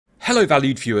Hello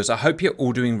valued viewers, I hope you're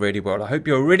all doing really well. I hope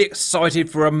you're really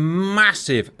excited for a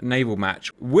massive naval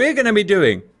match. We're going to be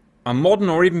doing a modern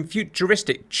or even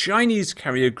futuristic Chinese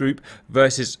carrier group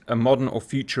versus a modern or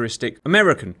futuristic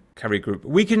American carrier group.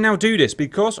 We can now do this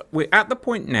because we're at the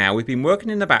point now, we've been working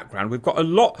in the background, we've got a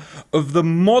lot of the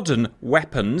modern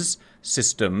weapons,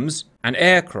 systems and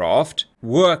aircraft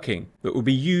working that will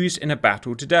be used in a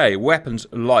battle today. Weapons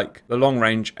like the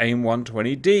long-range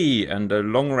AIM-120D and the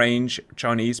long-range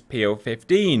Chinese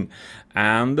PL-15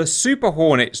 and the Super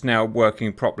Hornets now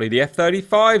working properly. The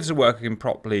F-35s are working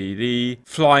properly. The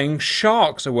Flying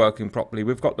Sharks are working properly.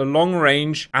 We've got the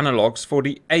long-range analogs for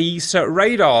the AESA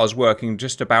radars working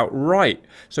just about right.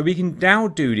 So we can now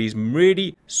do these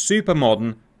really super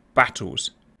modern battles.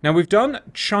 Now, we've done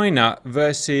China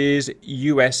versus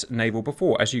US naval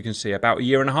before. As you can see, about a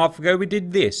year and a half ago, we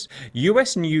did this.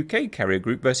 US and UK carrier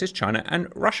group versus China and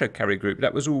Russia carrier group.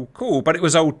 That was all cool, but it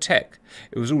was old tech.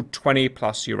 It was all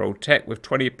 20-plus-year-old tech with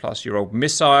 20-plus-year-old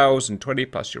missiles and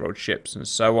 20-plus-year-old ships and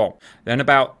so on. Then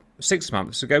about 6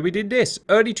 months ago, we did this.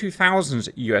 Early 2000s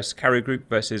US carrier group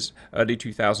versus early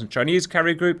 2000s Chinese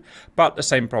carrier group, but the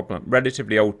same problem,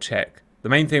 relatively old tech. The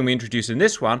main thing we introduced in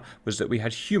this one was that we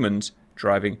had humans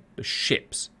driving the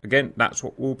ships. Again, that's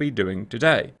what we'll be doing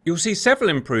today. You'll see several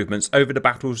improvements over the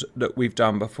battles that we've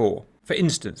done before. For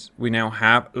instance, we now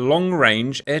have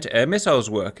long-range air-to-air missiles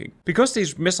working. Because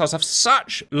these missiles have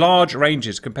such large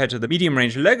ranges compared to the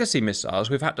medium-range legacy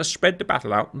missiles, we've had to spread the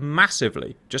battle out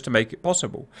massively just to make it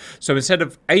possible. So instead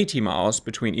of 80 miles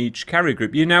between each carrier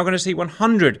group, you're now going to see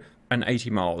 180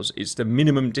 miles. It's the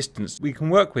minimum distance we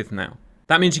can work with now.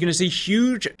 That means you're going to see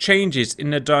huge changes in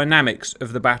the dynamics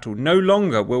of the battle. No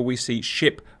longer will we see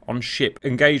ship-on-ship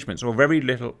engagements, or very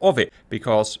little of it,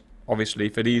 because obviously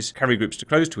for these carrier groups to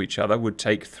close to each other would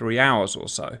take 3 hours or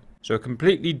so. So a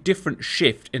completely different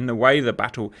shift in the way the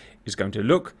battle is going to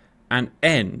look and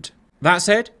end. That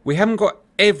said, we haven't got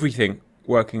everything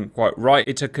working quite right.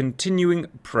 It's a continuing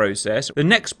process. The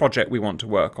next project we want to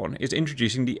work on is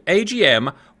introducing the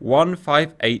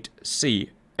AGM-158C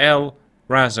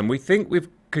LRASM. We think we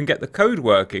can get the code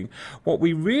working. What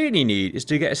we really need is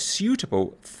to get a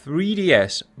suitable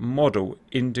 3DS model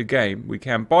into game. We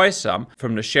can buy some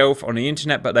from the shelf on the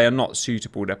internet, but they are not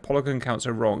suitable. Their polygon counts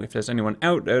are wrong. If there's anyone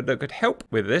out there that could help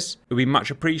with this, it would be much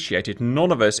appreciated.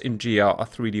 None of us in GR are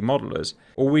 3D modelers.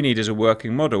 All we need is a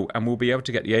working model, and we'll be able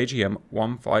to get the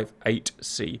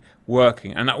AGM-158C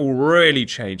working, and that will really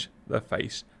change the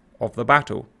face of the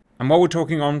battle. And while we're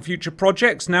talking on future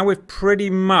projects, now we've pretty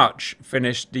much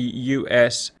finished the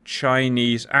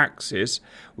US-Chinese axis,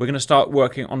 we're going to start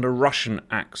working on the Russian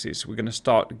axis. We're going to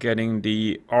start getting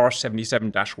the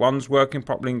R77-1s working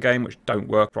properly in game, which don't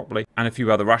work properly, and a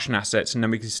few other Russian assets, and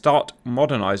then we can start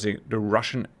modernizing the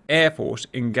Russian Air Force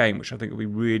in game, which I think will be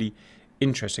really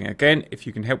interesting. Again, if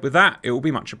you can help with that, it will be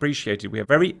much appreciated. We have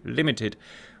very limited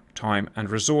time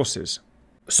and resources.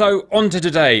 So, on to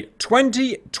today,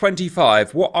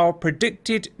 2025, what our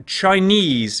predicted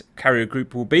Chinese carrier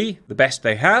group will be, the best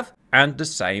they have, and the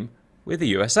same with the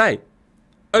USA.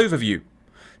 Overview.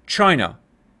 China,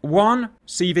 1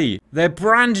 CV, their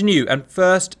brand new and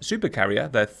first supercarrier,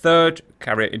 their third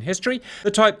carrier in history,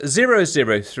 the type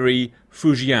 003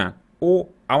 Fujian, or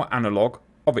our analogue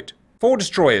of it. 4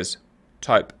 destroyers,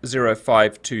 type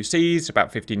 052Cs,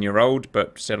 about 15-year-old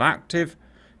but still active.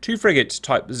 2 frigates,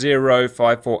 type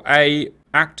 054A,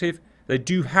 active. They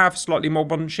do have slightly more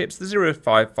modern ships, the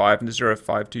 055 and the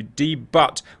 052D,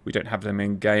 but we don't have them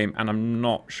in game, and I'm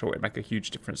not sure it'd make a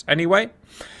huge difference anyway.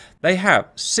 They have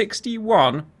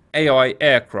 61 AI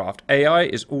aircraft. AI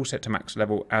is all set to max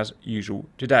level as usual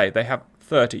today. They have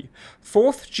 30.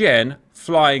 4th gen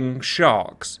Flying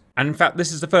Sharks, and in fact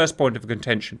this is the first point of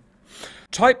contention.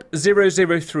 Type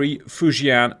 003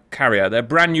 Fujian carrier, their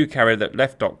brand new carrier that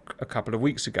left dock a couple of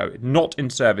weeks ago. Not in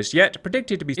service yet,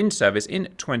 predicted to be in service in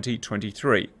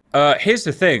 2023. Here's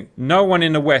the thing, no one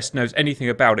in the West knows anything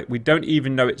about it. We don't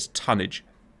even know its tonnage.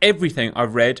 Everything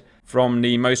I've read from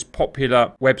the most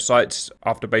popular websites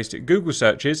after basic Google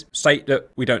searches state that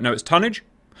we don't know its tonnage,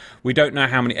 we don't know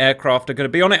how many aircraft are going to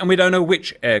be on it, and we don't know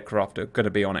which aircraft are going to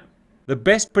be on it. The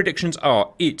best predictions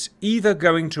are it's either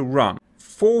going to run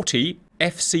 40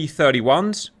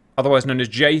 FC-31s, otherwise known as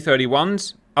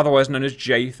J-31s, otherwise known as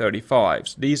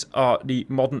J-35s. These are the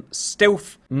modern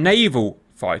stealth naval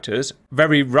fighters,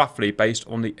 very roughly based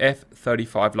on the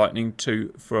F-35 Lightning II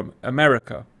from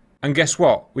America. And guess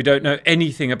what? We don't know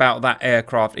anything about that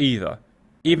aircraft either.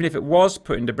 Even if it was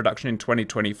put into production in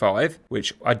 2025,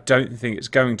 which I don't think it's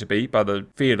going to be by the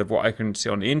feel of what I can see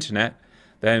on the internet,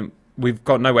 then we've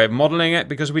got no way of modelling it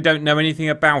because we don't know anything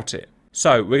about it.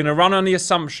 So we're going to run on the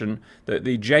assumption that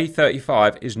the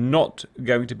J-35 is not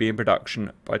going to be in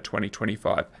production by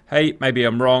 2025. Hey, maybe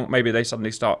I'm wrong. Maybe they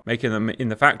suddenly start making them in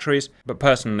the factories. But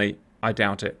personally, I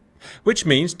doubt it. Which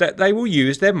means that they will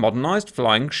use their modernized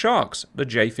Flying Sharks, the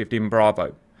J-15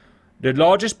 Bravo. The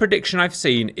largest prediction I've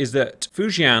seen is that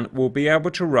Fujian will be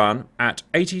able to run at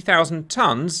 80,000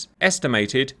 tons,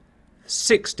 estimated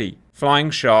 60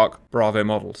 Flying Shark Bravo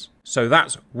models. So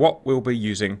that's what we'll be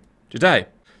using today.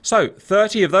 So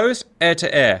 30 of those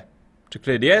air-to-air to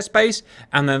clear the airspace,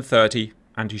 and then 30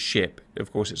 anti-ship.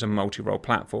 Of course, it's a multi-role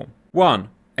platform. 1.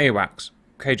 AWACS,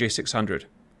 KJ600.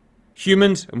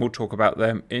 Humans, and we'll talk about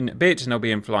them in a bit, and they'll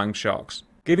be in Flying Sharks.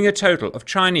 Giving a total of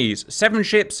Chinese 7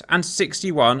 ships and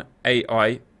 61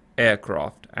 AI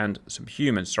aircraft and some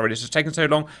humans. Sorry, this has taken so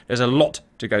long. There's a lot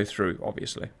to go through,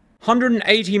 obviously.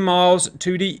 180 miles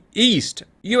to the east,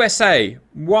 USA,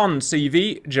 1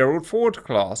 CV Gerald Ford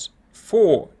class,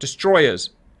 4 destroyers,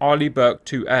 Arleigh Burke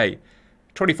 2A,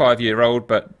 25-year-old,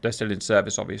 but they're still in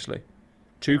service, obviously.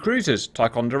 2 cruisers,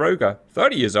 Ticonderoga,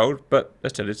 30 years old, but they're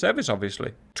still in service,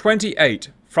 obviously. 28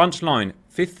 frontline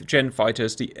 5th gen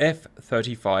fighters, the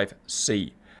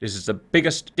F-35C. This is the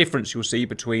biggest difference you'll see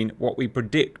between what we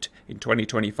predict in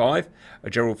 2025. A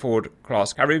Gerald Ford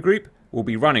class carrier group will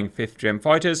be running 5th gen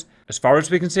fighters. As far as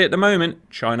we can see at the moment,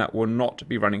 China will not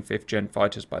be running 5th gen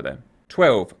fighters by then.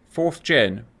 12 4th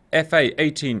gen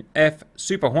FA-18F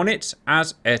Super Hornets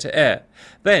as air-to-air.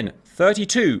 Then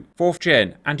 32 4th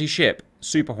gen anti-ship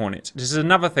Super Hornets. This is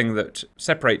another thing that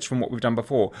separates from what we've done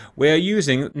before. We are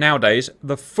using nowadays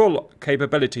the full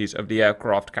capabilities of the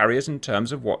aircraft carriers in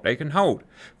terms of what they can hold.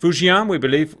 Fujian, we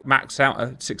believe, max out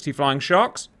at 60 Flying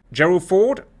Sharks. Gerald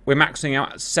Ford, we're maxing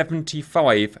out at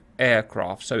 75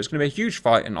 aircraft. So it's going to be a huge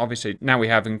fight, and obviously now we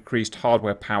have increased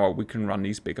hardware power, we can run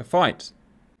these bigger fights.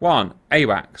 1.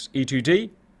 AWACS E2D.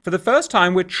 For the first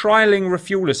time, we're trialling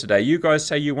refuelers today. You guys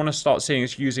say you want to start seeing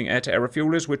us using air-to-air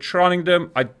refuelers. We're trialling them.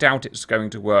 I doubt it's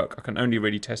going to work. I can only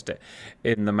really test it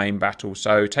in the main battle,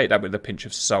 so take that with a pinch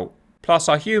of salt. Plus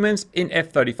our humans in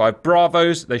F-35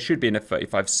 Bravos. They should be in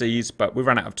F-35Cs, but we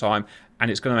ran out of time,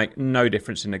 and it's going to make no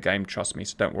difference in the game, trust me,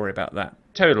 so don't worry about that.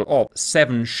 Total of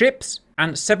 7 ships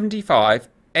and 75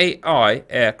 AI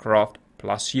aircraft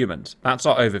plus humans. That's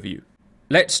our overview.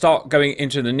 Let's start going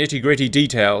into the nitty-gritty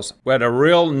details where the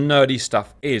real nerdy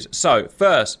stuff is. So,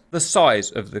 first, the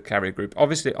size of the carrier group.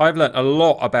 Obviously, I've learned a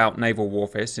lot about naval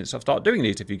warfare since I've started doing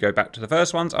these. If you go back to the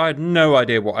first ones, I had no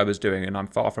idea what I was doing, and I'm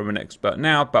far from an expert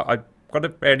now, but I've got a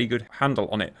fairly good handle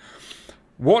on it.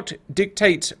 What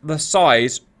dictates the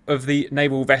size of the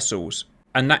naval vessels?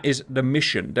 And that is the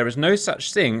mission. There is no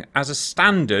such thing as a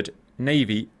standard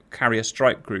Navy carrier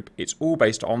strike group. It's all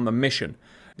based on the mission.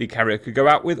 The carrier could go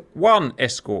out with 1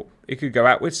 escort. It could go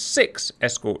out with 6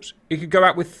 escorts. It could go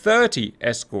out with 30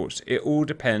 escorts. It all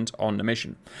depends on the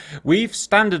mission. We've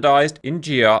standardized in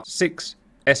GR 6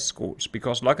 escorts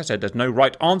because, like I said, there's no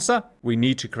right answer. We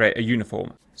need to create a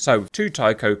uniform. So 2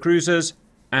 Tyco cruisers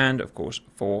and, of course,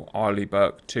 4 Arleigh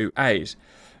Burke 2As.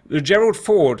 The Gerald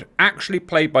Ford actually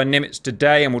played by Nimitz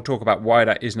today, and we'll talk about why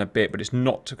that is in a bit, but it's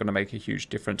not going to make a huge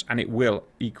difference, and it will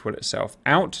equal itself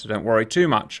out, so don't worry too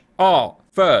much. Our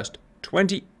first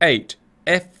 28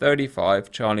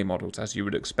 F-35 Charlie models, as you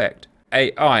would expect.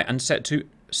 AI, and set to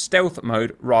stealth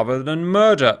mode rather than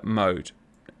murder mode.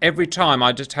 Every time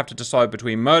I just have to decide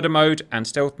between murder mode and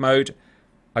stealth mode,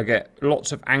 I get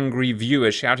lots of angry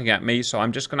viewers shouting at me, so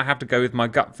I'm just going to have to go with my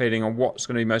gut feeling on what's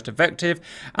going to be most effective,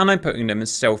 and I'm putting them in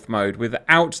stealth mode.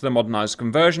 Without the modernized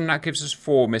conversion, that gives us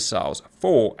 4 missiles,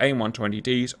 4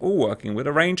 AIM-120Ds, all working with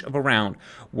a range of around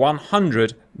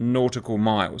 100 nautical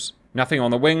miles. Nothing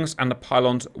on the wings, and the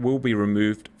pylons will be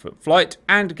removed for flight,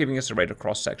 and giving us a rate of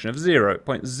cross-section of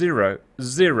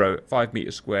 0.005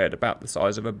 meters squared, about the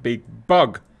size of a big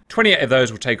bug. 28 of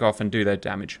those will take off and do their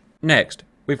damage. Next,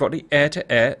 we've got the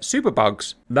air-to-air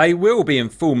superbugs. They will be in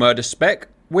full murder spec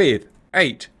with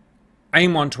 8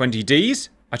 AIM-120Ds.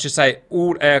 I should say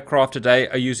all aircraft today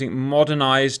are using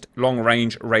modernized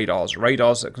long-range radars.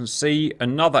 Radars that can see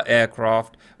another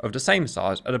aircraft of the same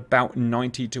size at about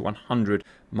 90 to 100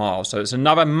 miles. So it's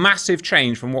another massive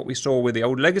change from what we saw with the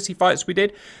old legacy fights we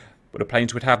did. But the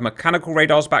planes would have mechanical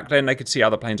radars back then. They could see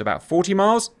other planes about 40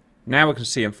 miles. Now we can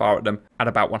see and fire at them at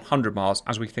about 100 miles,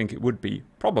 as we think it would be,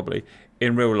 probably,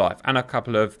 in real life. And a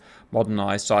couple of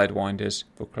modernized sidewinders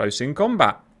for close-in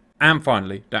combat. And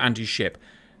finally, the anti-ship.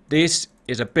 This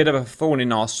is a bit of a thorn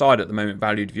in our side at the moment,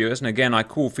 valued viewers. And again, I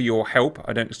call for your help.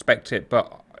 I don't expect it,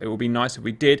 but it would be nice if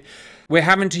we did. We're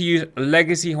having to use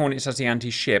Legacy Hornets as the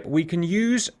anti-ship. We can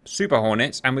use Super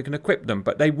Hornets and we can equip them,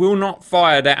 but they will not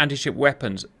fire their anti-ship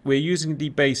weapons. We're using the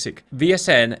basic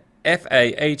VSN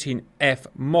FA-18F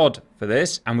mod for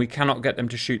this, and we cannot get them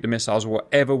to shoot the missiles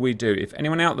whatever we do. If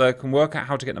anyone out there can work out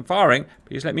how to get them firing,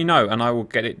 please let me know and I will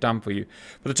get it done for you.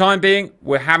 For the time being,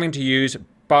 we're having to use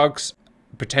bugs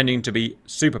pretending to be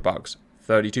super bugs.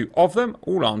 32 of them,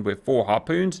 all armed with 4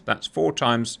 harpoons. That's 4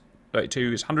 times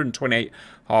 32 is 128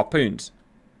 harpoons.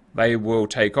 They will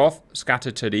take off,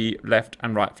 scatter to the left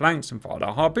and right flanks and fire their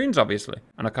harpoons, obviously,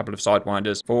 and a couple of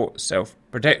sidewinders for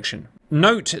self-protection.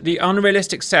 Note the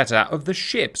unrealistic setup of the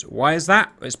ships. Why is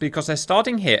that? It's because they're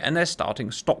starting here and they're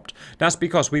starting stopped. That's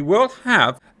because we will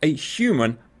have a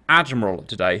human admiral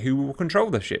today who will control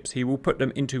the ships. He will put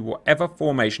them into whatever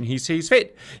formation he sees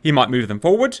fit. He might move them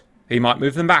forward, he might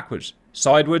move them backwards,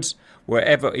 sideways,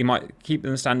 wherever. He might keep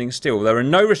them standing still. There are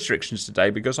no restrictions today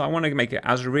because I want to make it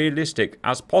as realistic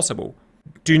as possible.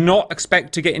 Do not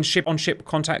expect to get in ship-on-ship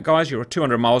contact, guys. You're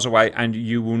 200 miles away and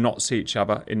you will not see each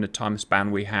other in the time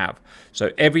span we have.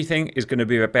 So everything is going to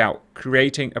be about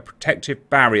creating a protective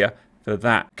barrier for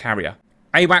that carrier.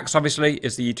 AWACS, obviously,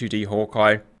 is the E2D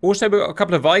Hawkeye. Also, we've got a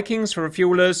couple of Vikings for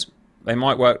refuelers. They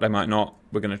might work, they might not.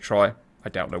 We're going to try. I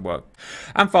doubt they'll work.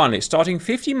 And finally, starting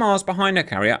 50 miles behind the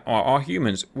carrier are our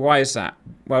humans. Why is that?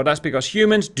 Well, that's because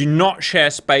humans do not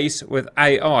share space with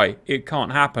AI. It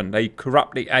can't happen. They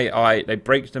corrupt the AI, they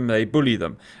break them, they bully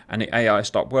them, and the AI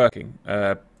stop working.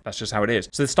 That's just how it is.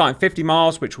 So they're starting 50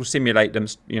 miles, which will simulate them,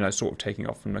 sort of taking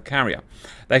off from the carrier.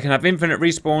 They can have infinite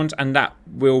respawns, and that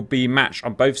will be matched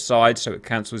on both sides, so it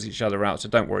cancels each other out. So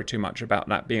don't worry too much about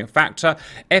that being a factor.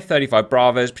 F-35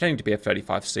 Bravos, pretending to be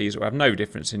F-35Cs, will have no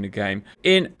difference in the game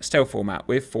in stealth format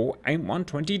with 4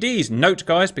 AIM-120Ds. Note,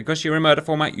 guys, because you're in murder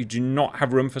format, you do not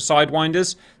have room for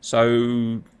sidewinders,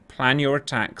 so plan your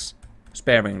attacks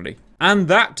sparingly. And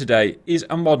that today is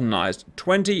a modernized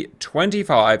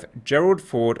 2025 Gerald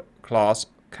Ford class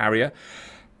carrier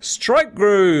strike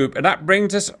group. And that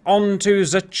brings us on to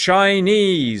the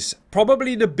Chinese.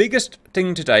 Probably the biggest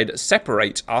thing today that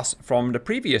separates us from the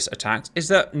previous attacks is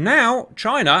that now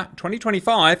China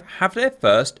 2025 have their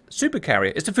first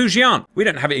supercarrier. It's the Fujian. We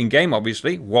don't have it in game,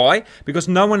 obviously. Why? Because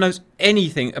no one knows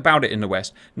anything about it in the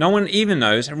West. No one even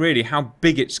knows really how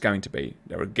big it's going to be.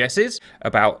 There are guesses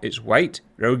about its weight.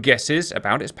 There are guesses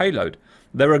about its payload.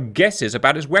 There are guesses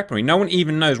about its weaponry. No one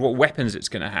even knows what weapons it's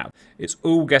going to have. It's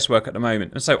all guesswork at the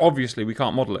moment. And so obviously we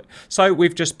can't model it. So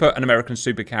we've just put an American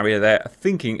supercarrier there,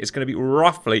 thinking it's going to be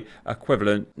roughly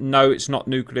equivalent. No, it's not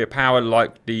nuclear powered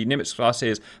like the Nimitz class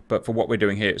is, but for what we're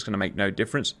doing here, it's going to make no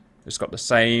difference. It's got the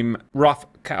same rough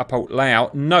catapult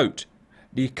layout. Note,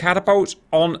 the catapults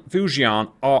on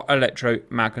Fujian are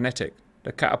electromagnetic.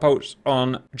 The catapults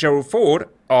on Gerald Ford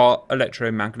are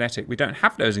electromagnetic. We don't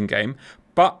have those in game,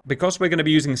 but because we're going to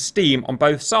be using steam on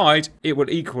both sides, it will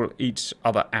equal each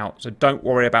other out. So don't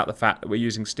worry about the fact that we're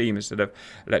using steam instead of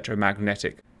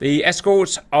electromagnetic. The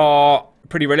escorts are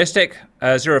pretty realistic.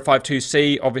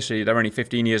 052C, obviously they're only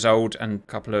 15 years old, and a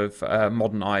couple of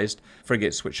modernized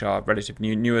frigates, which are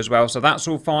relatively new as well. So that's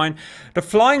all fine. The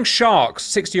Flying Sharks,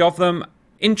 60 of them.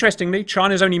 Interestingly,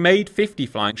 China's only made 50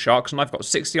 Flying Sharks, and I've got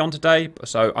 60 on today,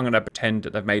 so I'm going to pretend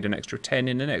that they've made an extra 10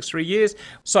 in the next 3 years.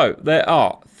 So there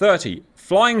are 30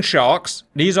 Flying Sharks.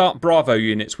 These are Bravo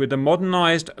units with the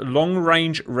modernized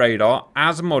long-range radar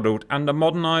as modeled and the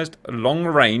modernized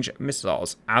long-range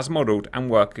missiles as modeled and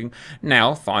working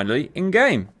now finally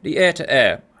in-game. The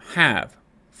air-to-air have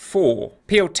 4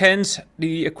 PL-10s,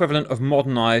 the equivalent of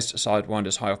modernized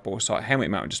sidewinders, high off-bore sight, helmet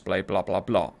mounted display, blah, blah,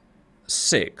 blah.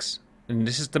 6. And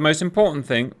this is the most important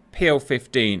thing,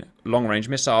 PL-15 long-range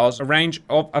missiles, a range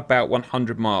of about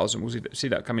 100 miles, and we'll see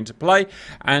that come into play,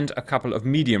 and a couple of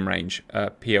medium-range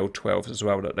PL-12s as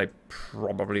well that they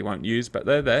probably won't use, but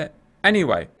they're there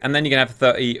anyway. And then you're going to have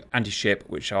 30 anti-ship,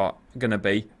 which are going to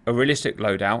be a realistic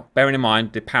loadout, bearing in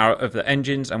mind the power of the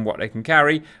engines and what they can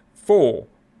carry. 4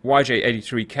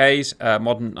 YJ-83Ks,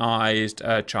 modernized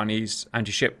Chinese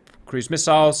anti-ship cruise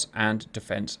missiles, and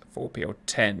defense 4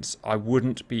 PL-10s. I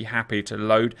wouldn't be happy to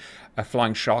load a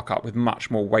Flying Shark up with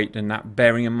much more weight than that,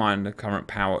 bearing in mind the current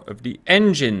power of the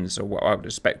engines, or what I would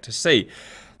expect to see.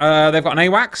 They've got an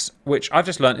AWACS, which I've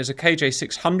just learned is a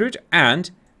KJ-600, and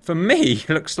for me,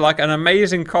 looks like an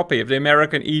amazing copy of the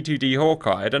American E2D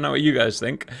Hawkeye. I don't know what you guys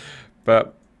think,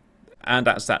 and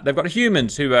that's that. They've got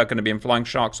humans who are going to be in Flying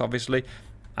Sharks, obviously.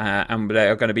 And they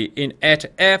are going to be in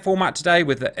air-to-air format today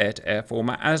with the air-to-air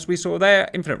format as we saw there,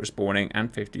 infinite respawning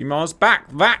and 50 miles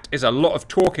back. That is a lot of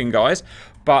talking, guys,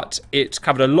 but it's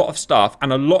covered a lot of stuff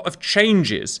and a lot of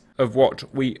changes of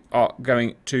what we are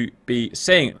going to be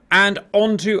seeing. And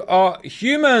on to our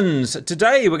humans.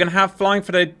 Today we're going to have flying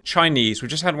for the Chinese. We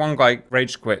just had one guy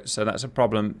rage quit, so that's a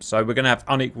problem. So we're going to have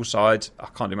unequal sides. I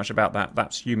can't do much about that.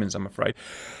 That's humans, I'm afraid.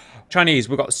 Chinese,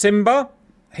 we've got Simba.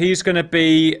 He's going to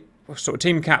be sort of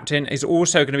team captain. He's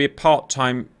also going to be a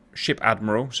part-time ship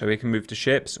admiral, so he can move to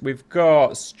ships. We've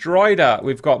got Strider,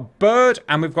 we've got Bird,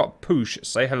 and we've got Poosh.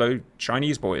 Say hello,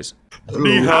 Chinese boys.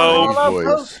 Ni hao,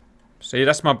 boys. See,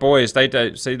 that's my boys. They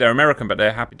don't see they're American, but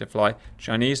they're happy to fly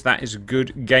Chinese. That is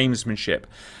good gamesmanship.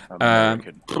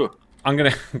 I'm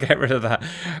going to get rid of that.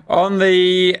 On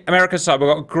the American side, we've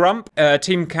got Grump,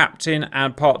 team captain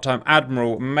and part-time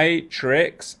admiral,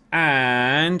 Matrix,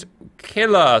 and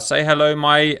Killer. Say hello,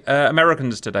 my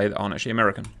Americans today that aren't actually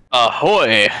American.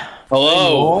 Ahoy.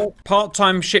 Hello.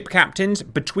 Part-time ship captains,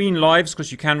 between lives,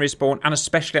 because you can respawn, and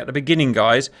especially at the beginning,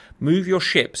 guys, move your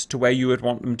ships to where you would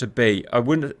want them to be. I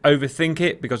wouldn't overthink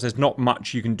it, because there's not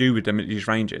much you can do with them at these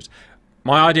ranges.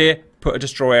 My idea, put a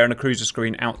destroyer and a cruiser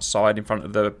screen outside in front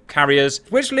of the carriers,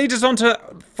 which leads us on to,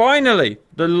 finally,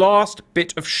 the last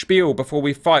bit of spiel before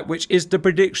we fight, which is the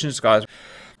predictions, guys.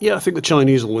 Yeah, I think the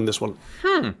Chinese will win this one.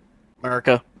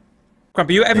 America.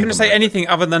 Grumpy, are you ever going to say anything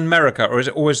other than America, or is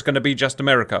it always going to be just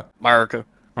America? America.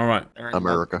 All right.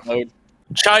 America.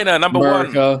 China, number one.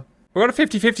 We've got a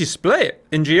 50-50 split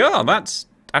in GR. That's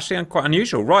actually quite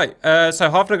unusual. Right, so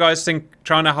half the guys think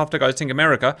China, half the guys think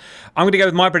America. I'm going to go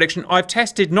with my prediction. I've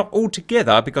tested, not all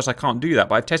together, because I can't do that,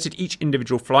 but I've tested each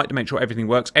individual flight to make sure everything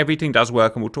works. Everything does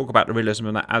work, and we'll talk about the realism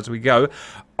of that as we go.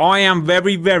 I am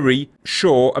very, very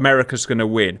sure America's going to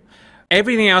win.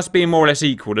 Everything else being more or less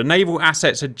equal. The naval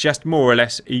assets are just more or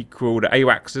less equal. The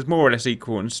AWACS is more or less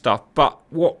equal and stuff. But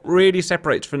what really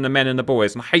separates from the men and the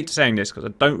boys, and I hate saying this because I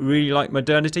don't really like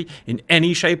modernity in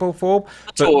any shape or form,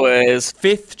 but Toys.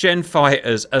 5th gen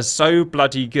fighters are so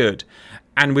bloody good.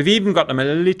 And we've even got them a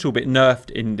little bit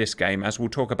nerfed in this game, as we'll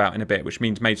talk about in a bit, which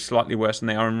means made slightly worse than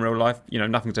they are in real life. You know,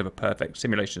 nothing's ever perfect.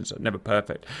 Simulations are never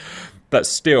perfect. But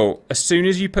still, as soon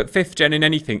as you put 5th gen in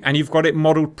anything, and you've got it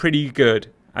modelled pretty good,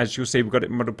 as you'll see, we've got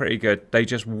it modeled pretty good. They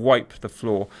just wipe the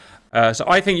floor. So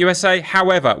I think USA.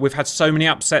 However, we've had so many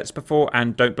upsets before,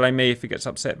 and don't blame me if it gets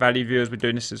upset, value viewers. We're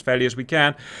doing this as fairly as we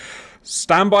can.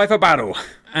 Stand by for battle.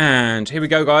 And here we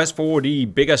go, guys, for the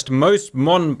biggest, most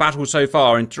modern battle so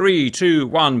far. In 3, 2,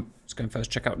 1. Let's go and first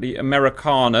check out the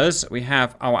Americanas. We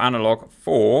have our analog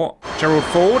for Gerald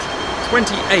Ford.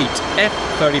 28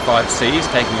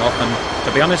 F-35Cs taking off, and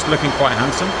to be honest, looking quite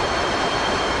handsome.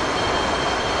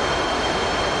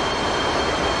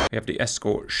 We have the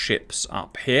escort ships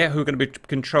up here, who are going to be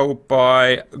controlled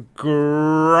by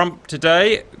Grump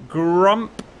today.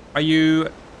 Grump, are you...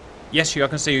 Yes, I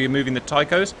can see you're moving the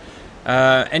Tychos.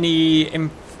 Are we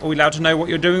allowed to know what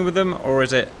you're doing with them, or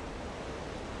is it...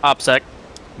 OPSEC.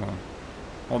 Well,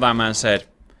 all that man said.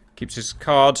 Keeps his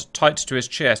cards tight to his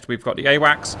chest. We've got the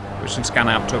AWACS, which can scan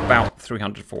out to about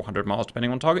 300, 400 miles,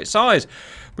 depending on target size.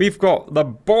 We've got the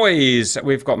boys.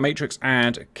 We've got Matrix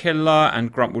and Killer,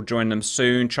 and Grunt will join them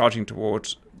soon, charging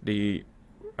towards the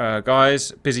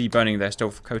guys. Busy burning their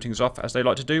stealth coatings off, as they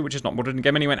like to do, which is not modern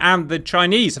game anyway. And the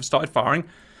Chinese have started firing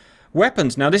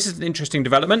weapons. Now, this is an interesting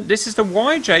development. This is the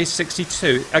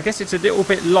YJ-62. I guess it's a little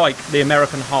bit like the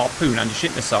American Harpoon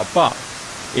anti-ship missile, but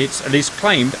it's at least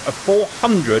claimed a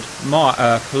 400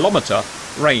 kilometer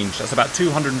range. That's about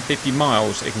 250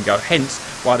 miles it can go, hence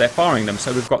why they're firing them.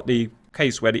 So we've got the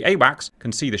case where the AWACS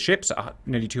can see the ships at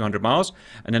nearly 200 miles,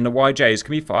 and then the YJs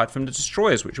can be fired from the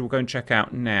destroyers, which we'll go and check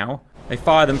out now. They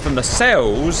fire them from the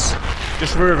sails,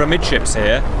 just rear of the midships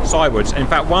here, sidewards. In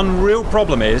fact, one real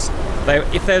problem is,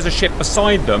 if there's a ship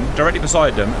beside them, directly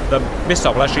beside them, the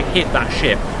missile will actually hit that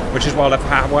ship, which is why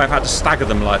I've had to stagger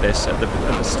them like this at the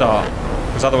start.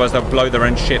 Because otherwise they'll blow their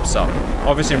own ships up.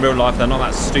 Obviously in real life they're not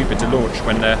that stupid to launch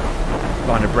when they're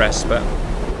line abreast, but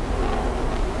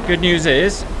good news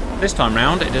is, this time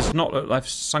round it does not look like they've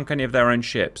sunk any of their own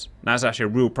ships. That's actually a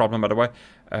real problem, by the way,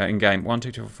 in game. 1,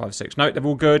 2, 3, 4, 5, 6. No, they're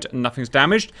all good and nothing's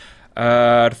damaged.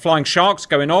 The Flying Sharks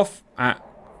going off at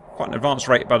quite an advanced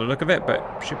rate by the look of it,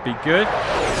 but should be good.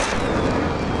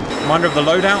 Reminder of the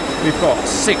loadout, we've got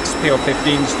 6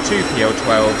 PL-15s, 2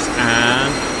 PL-12s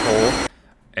and 4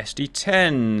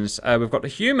 SD-10s. We've got the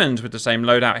humans with the same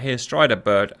loadout here, Strider,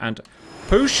 Bird and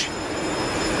Poosh.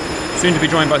 Soon to be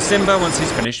joined by Simba once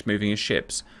he's finished moving his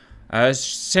ships.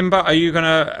 Simba, are you going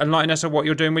to enlighten us of what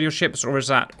you're doing with your ships, or is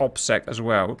that OPSEC as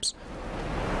well? Oops.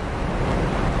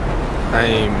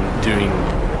 I'm doing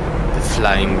the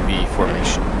flying V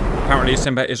formation. Apparently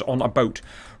Simba is on a boat.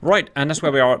 Right, and that's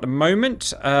where we are at the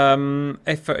moment.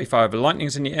 F-35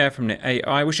 lightnings in the air from the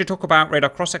AI. We should talk about radar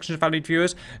cross-sections, valued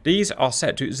viewers. These are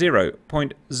set to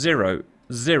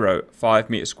 0.005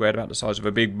 meters squared, about the size of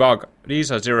a big bug.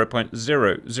 These are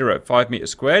 0.005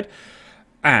 meters squared.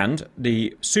 And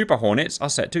the Super Hornets are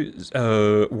set to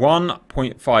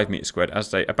 1.5 meters squared, as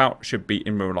they about should be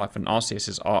in real life, and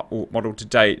RCSs are all modelled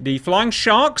today. The Flying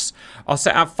Sharks are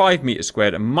set at 5 meters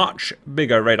squared, a much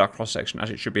bigger radar cross-section, as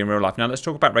it should be in real life. Now let's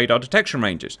talk about radar detection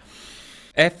ranges.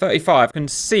 F-35 can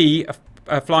see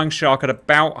a Flying Shark at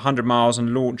about 100 miles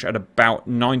and launch at about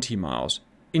 90 miles.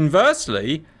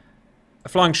 Inversely, a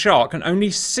Flying Shark can only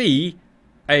see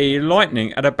a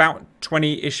Lightning at about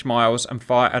 20-ish miles and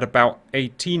fire at about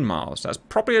 18 miles. That's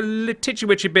probably a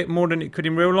titchy-witchy bit more than it could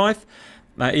in real life,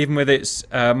 even with its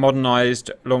modernised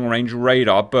long-range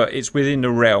radar, but it's within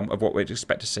the realm of what we'd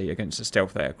expect to see against a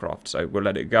stealth aircraft, so we'll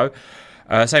let it go.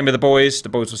 Same with the boys. The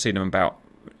boys will see them about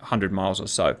 100 miles or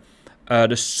so.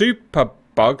 The Super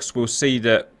Bugs will see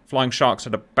the Flying Sharks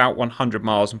at about 100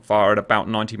 miles and fire at about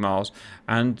 90 miles,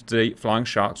 and the Flying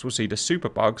Sharks will see the Super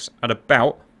Bugs at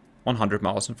about 100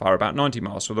 miles and fire about 90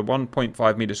 miles. So the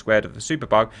 1.5 meters squared of the Super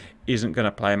Bug isn't going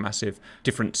to play a massive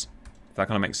difference, if that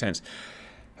kind of makes sense.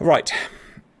 Right,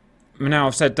 now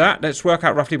I've said that, let's work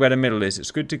out roughly where the middle is.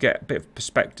 It's good to get a bit of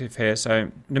perspective here.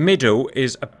 So the middle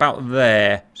is about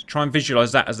there. So try and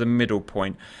visualize that as the middle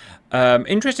point.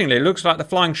 Interestingly, it looks like the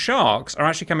Flying Sharks are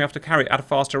actually coming off to carry at a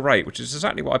faster rate, which is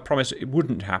exactly what I promised it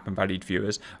wouldn't happen, valued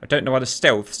viewers. I don't know why the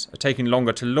stealths are taking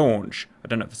longer to launch. I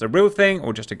don't know if it's a real thing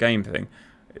or just a game thing.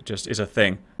 It just is a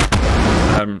thing.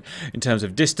 In terms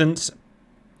of distance,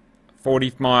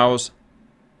 40 miles,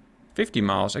 50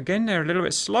 miles. Again, they're a little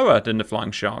bit slower than the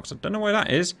Flying Sharks. I don't know why that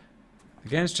is.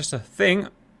 Again, it's just a thing.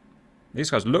 These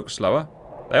guys look slower.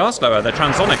 They are slower. They're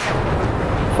transonic.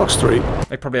 Fox 3.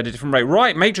 They probably had a different rate.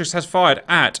 Right, Matrix has fired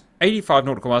at 85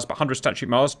 nautical miles, but 100 statute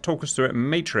miles. Talk us through it,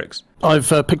 Matrix. I've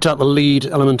picked out the lead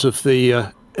element of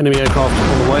the enemy aircraft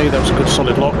on the way. That was a good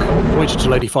solid lock. Waited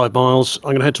till 85 miles. I'm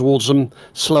going to head towards them,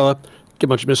 slower, give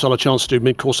my missile a chance to do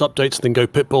mid-course updates, then go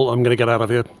pitbull. I'm going to get out of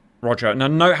here. Roger. Now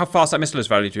note how fast that missile is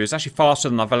valued to. It's actually faster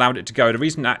than I've allowed it to go. The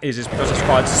reason that is because it's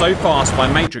fired so fast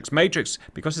by Matrix. Matrix,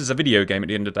 because it's a video game at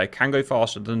the end of the day, can go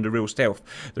faster than the real stealth.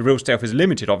 The real stealth is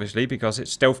limited, obviously, because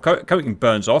its stealth coating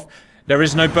burns off. There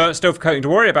is no stealth coating to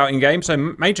worry about in game, so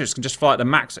Matrix can just fly at the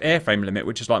max airframe limit,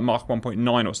 which is like Mach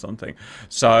 1.9 or something.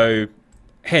 So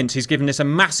hence, he's given this a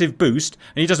massive boost,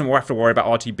 and he doesn't have to worry about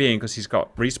RTBing because he's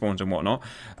got respawns and whatnot.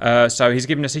 So he's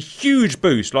given us a huge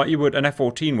boost, like you would an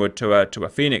F-14 would to a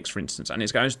Phoenix, for instance. And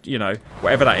it's going, you know,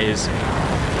 whatever that is,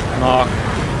 Mark,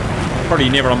 probably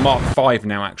nearer on Mark 5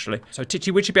 now, actually. So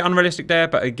titchy-witchy bit unrealistic there,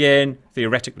 but again,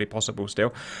 theoretically possible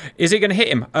still. Is it going to hit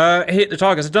him? Hit the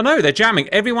targets? I don't know. They're jamming.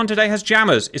 Everyone today has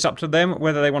jammers. It's up to them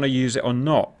whether they want to use it or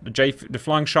not. The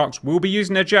Flying Sharks will be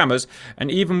using their jammers, and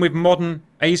even with modern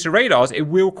AESA radars, it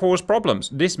will cause problems.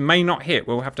 This may not hit.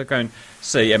 We'll have to go and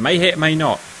see. It may hit, it may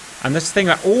not. And this thing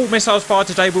that all missiles fired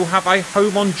today will have a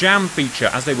home-on jam feature,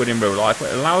 as they would in real life,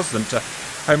 where it allows them to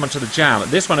home onto the jam.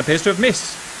 This one appears to have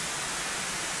missed.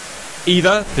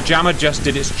 Either the jammer just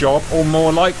did its job, or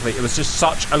more likely it was just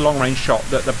such a long-range shot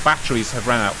that the batteries have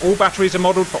ran out. All batteries are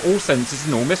modelled for all sensors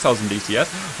and all missiles in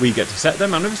DCS. We get to set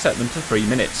them, and we've set them to 3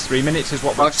 minutes. 3 minutes is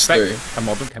what we expect a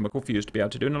modern chemical fuse to be able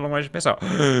to do in a long-range missile.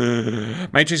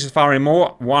 Matrix is firing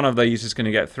more. One of these is going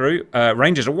to get through.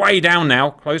 Ranges are way down now,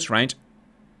 close range.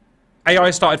 AI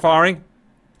started firing.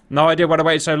 No idea why they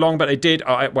waited so long, but they did.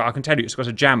 Well, I can tell you, it's because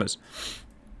of jammers.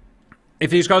 If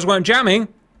these guys weren't jamming,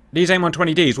 these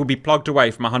AIM-120Ds will be plugged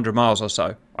away from 100 miles or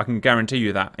so. I can guarantee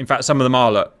you that. In fact, some of them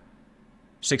are at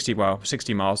 60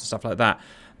 miles and stuff like that.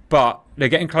 But they're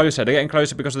getting closer. They're getting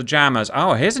closer because of the jammers.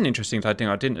 Oh, here's an interesting thing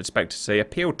I didn't expect to see. A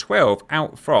PL-12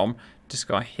 out from this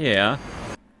guy here.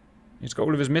 He's got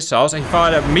all of his missiles. He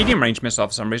fired a medium-range missile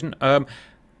for some reason. I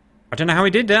don't know how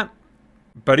he did that,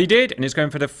 but he did. And he's going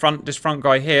for the front. This front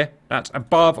guy here. That's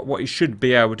above what he should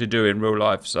be able to do in real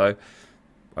life. So,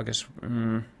 I guess.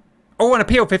 Oh, and a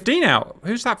PL-15 out.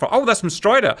 Who's that from? Oh, that's from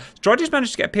Strider. Strider's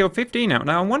managed to get a PL-15 out.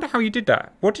 Now, I wonder how you did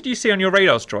that. What did you see on your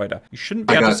radar, Strider? You shouldn't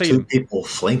be able to see them. I got 2 people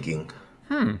flanking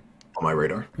on my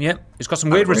radar. Yeah, it's got some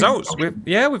weird results.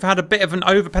 We've had a bit of an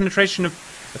over-penetration of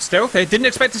stealth here. Didn't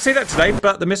expect to see that today,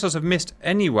 but the missiles have missed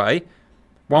anyway.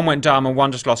 One went dumb and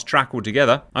one just lost track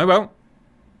altogether. Oh, well.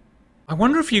 I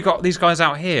wonder if you got these guys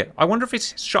out here. I wonder if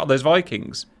it's shot those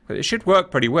Vikings. It should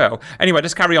work pretty well. Anyway,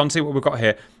 let's carry on, see what we've got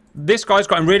here. This guy's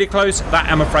gotten really close.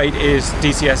 That, I'm afraid, is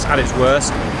DCS at its worst.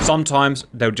 Sometimes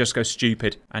they'll just go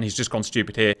stupid, and he's just gone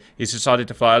stupid here. He's decided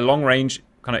to fly a long-range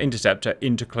kind of interceptor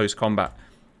into close combat.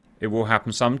 It will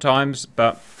happen sometimes,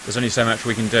 but there's only so much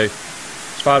we can do.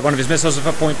 He's fired one of his missiles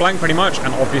at point blank, pretty much,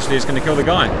 and obviously it's going to kill the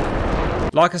guy.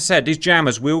 Like I said, these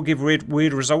jammers will give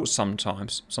weird results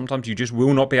sometimes. Sometimes you just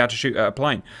will not be able to shoot at a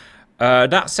plane.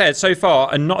 That said, so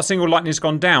far, not a single lightning has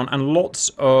gone down, and lots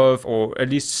of, or at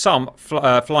least some,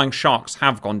 flying sharks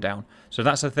have gone down. So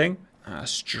that's a thing.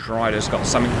 Strider's got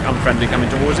something unfriendly coming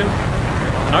towards him.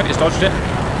 No, he's dodged it.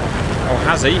 Oh,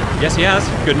 has he? Yes, he has.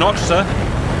 Good notch, sir.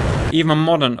 Even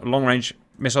modern long-range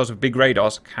missiles with big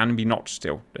radars can be notched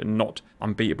still. They're not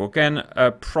unbeatable. Again,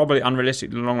 probably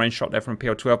unrealistic long-range shot there from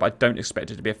PL-12, but I don't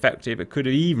expect it to be effective. It could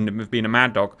even have been a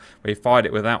Mad Dog where he fired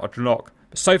it without a lock.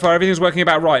 But so far, everything's working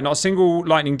about right. Not a single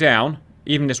lightning down.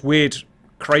 Even this weird,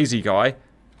 crazy guy.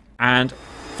 And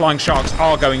flying sharks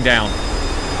are going down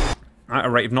at a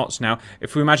rate of knots now.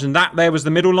 If we imagine that there was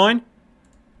the middle line,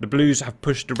 the blues have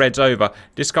pushed the reds over.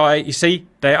 This guy, you see,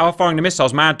 they are firing the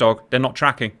missiles. Mad Dog, they're not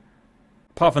tracking.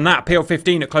 Apart from that,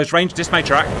 PL-15 at close range, this may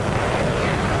track.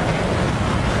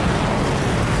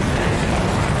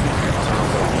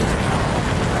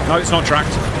 No, it's not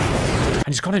tracked. And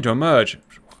he's gone into a merge.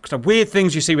 The weird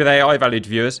things you see with AI, valued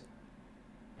viewers.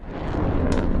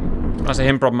 That's a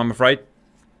him problem, I'm afraid.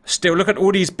 Still, look at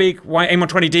all these big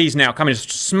M120Ds now coming,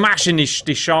 smashing these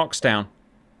sharks down.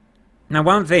 Now,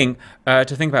 one thing to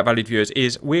think about, valued viewers,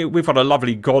 is we've got a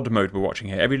lovely God mode we're watching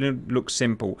here. Everything looks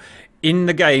simple. In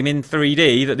the game, in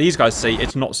 3D, that these guys see,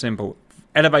 it's not simple.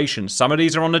 Elevation. Some of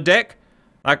these are on the deck.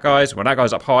 That guy's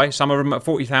up high. Some of them at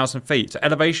 40,000 feet. So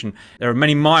elevation. There are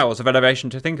many miles of elevation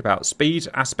to think about. Speed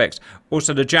aspects.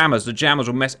 Also the jammers. The jammers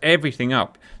will mess everything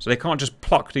up. So they can't just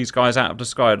pluck these guys out of the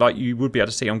sky like you would be able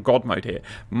to see on God mode here.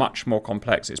 Much more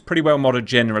complex. It's pretty well modded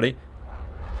generally.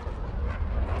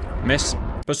 Miss.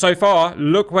 But so far,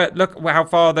 look how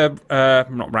far the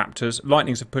not Raptors,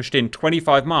 Lightnings have pushed in.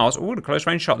 25 miles. Oh, the close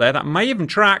range shot there. That may even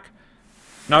track.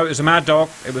 No, it was a Mad Dog.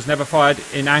 It was never fired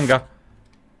in anger.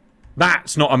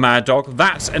 That's not a Mad Dog.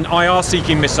 That's an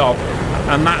IR-seeking missile.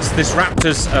 And that's this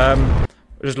Raptor's,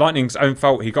 it was Lightning's own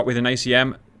fault. He got with an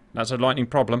ACM. That's a Lightning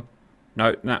problem.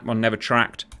 No, that one never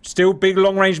tracked. Still big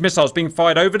long-range missiles being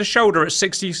fired over the shoulder at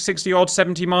 60 odd,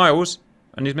 70 miles.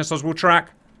 And these missiles will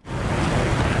track.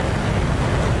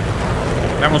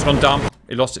 That one's gone dumb.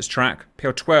 It lost its track.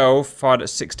 PL-12 fired at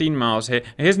 16 miles here.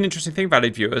 And here's an interesting thing,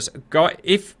 valued viewers.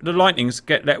 If the Lightnings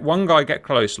let one guy get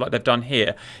close, like they've done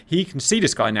here, he can see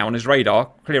this guy now on his radar,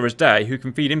 clear as day, who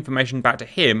can feed information back to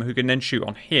him, who can then shoot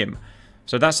on him.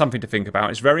 So that's something to think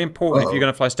about. It's very important if you're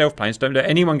going to fly stealth planes. Don't let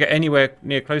anyone get anywhere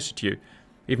near closer to you,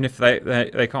 even if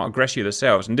they can't aggress you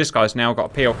themselves. And this guy's now got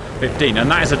a PL-15, and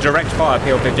that is a direct fire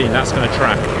PL-15. That's going to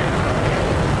track.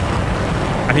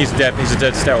 And he's dead. He's a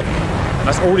dead stealth.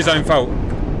 That's all his own fault.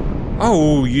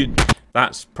 Oh,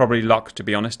 that's probably luck, to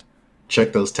be honest.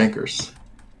 Check those tankers.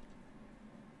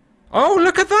 Oh,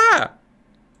 look at that!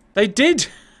 They did.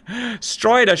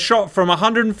 Strider shot from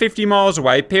 150 miles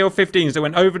away, PL-15s that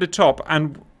went over the top,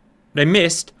 and they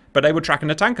missed, but they were tracking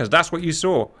the tankers. That's what you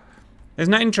saw.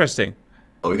 Isn't that interesting?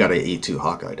 Oh, we got an E2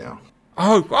 Hawkeye down.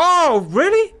 Oh,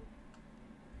 really?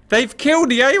 They've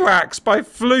killed the AWACS by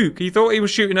fluke. He thought he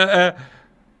was shooting at a...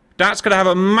 That's going to have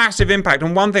a massive impact.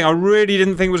 And one thing I really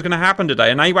didn't think was going to happen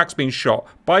today, an AWACS being shot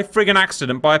by friggin'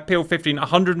 accident by a PL-15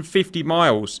 150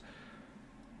 miles.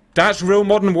 That's real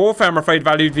modern warfare, I'm afraid,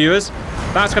 valued viewers.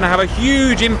 That's going to have a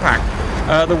huge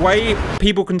impact. The way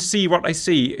people can see what they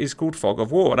see is called fog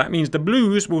of war. That means the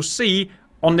blues will see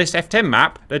on this F10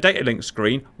 map, their data link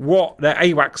screen, what their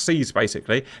AWACS sees,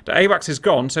 basically. The AWACS is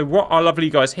gone, so what our lovely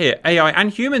guys here, AI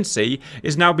and humans see,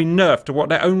 is now being nerfed to what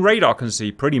their own radar can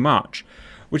see, pretty much.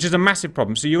 Which is a massive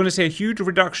problem. So you're going to see a huge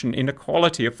reduction in the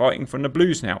quality of fighting from the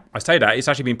blues now. I say that, it's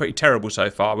actually been pretty terrible so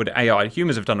far with AI.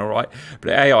 Humans have done all right,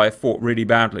 but AI have fought really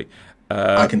badly.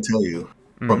 I can tell you,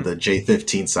 from the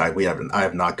J-15 side, I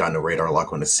have not gotten a radar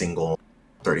lock on a single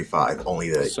 35,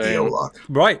 only the EO lock.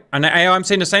 Right, and the AI, I'm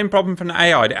seeing the same problem from the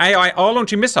AI. The AI are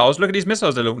launching missiles. Look at these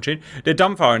missiles they're launching. They're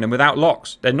dumbfiring them without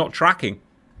locks. They're not tracking.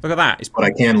 Look at that. But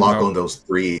I can lock on those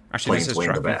three planes way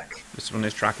in the back. This one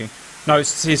is tracking. No,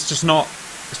 it's just not...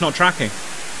 It's not tracking.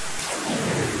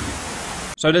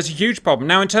 So there's a huge problem.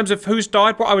 Now, in terms of who's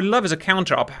died, what I would love is a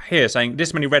counter up here saying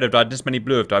this many red have died, this many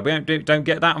blue have died. We don't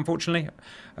get that, unfortunately.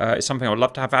 It's something I would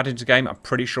love to have added to the game. I'm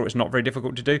pretty sure it's not very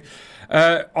difficult to do.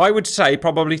 I would say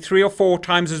probably 3 or 4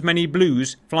 times as many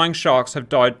blues, flying sharks, have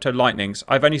died to lightnings.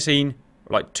 I've only seen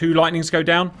like 2 lightnings go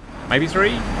down. Maybe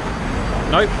 3?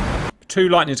 Nope. 2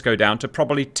 lightnings go down to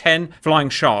probably 10 flying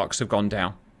sharks have gone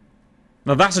down.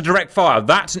 Now that's a direct fire.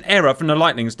 That's an error from the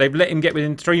Lightnings. They've let him get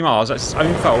within 3 miles. That's his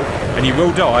own fault. And he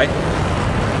will die.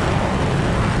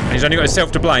 And he's only got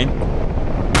himself to blame.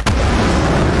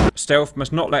 Stealth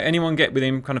must not let anyone get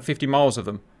within kind of 50 miles of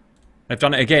them. They've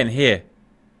done it again here.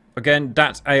 Again,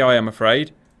 that's AI, I'm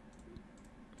afraid.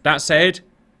 That said,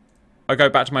 I go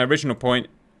back to my original point.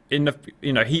 In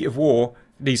the heat of war,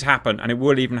 these happen, and it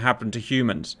will even happen to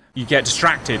humans. You get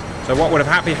distracted. So what would have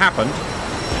happened...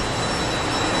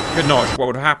 Good knowledge. What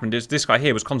would have happened is this guy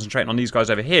here was concentrating on these guys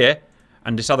over here,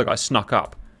 and this other guy snuck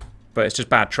up. But it's just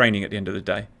bad training at the end of the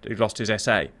day. He lost his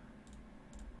SA.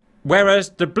 Whereas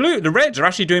the Reds are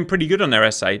actually doing pretty good on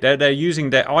their SA. They're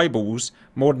using their eyeballs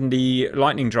more than the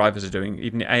lightning drivers are doing,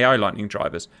 even the AI lightning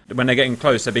drivers. When they're getting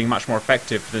close, they're being much more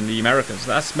effective than the Americans.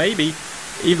 That's maybe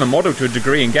even modeled to a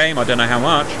degree in game. I don't know how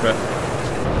much, but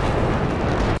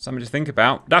something to think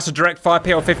about. That's a direct fire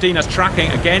PL-15. That's tracking.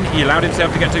 Again, he allowed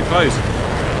himself to get too close.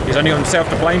 He's only got himself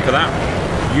to blame for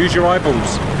that. Use your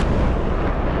eyeballs.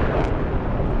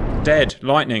 Dead.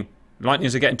 Lightning.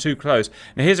 Lightnings are getting too close.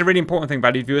 Now here's a really important thing,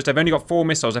 valued viewers. They've only got 4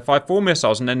 missiles. They fire 4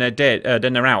 missiles and then they're dead.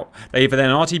 Then they're out. They either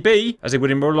then RTB, as they would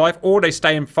in real life, or they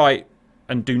stay and fight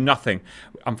and do nothing.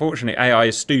 Unfortunately, AI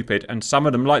is stupid, and some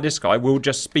of them, like this guy, will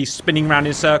just be spinning around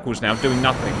in circles now, doing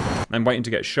nothing, and waiting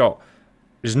to get shot.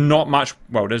 There's not much,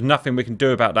 well, there's nothing we can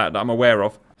do about that I'm aware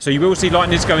of. So you will see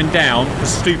lightnings going down for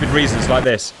stupid reasons like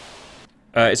this.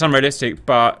 It's unrealistic,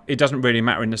 but it doesn't really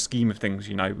matter in the scheme of things,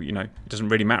 you know. It doesn't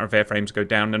really matter if airframes go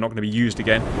down. They're not going to be used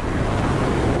again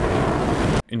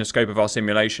in the scope of our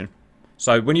simulation.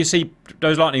 So when you see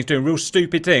those lightnings doing real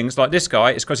stupid things like this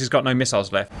guy, it's because he's got no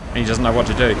missiles left and he doesn't know what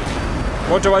to do.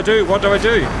 What do I do? What do I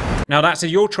do? Now that's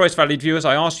your choice, valued viewers.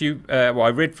 I asked you, well, I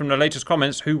read from the latest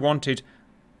comments who wanted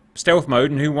stealth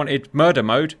mode and who wanted murder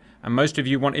mode, and most of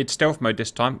you wanted stealth mode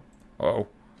this time. Uh-oh,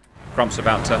 Grump's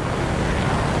about to...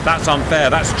 That's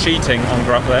unfair. That's cheating on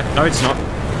Grump there. No, it's not.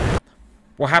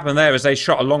 What happened there is they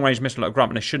shot a long-range missile at Grump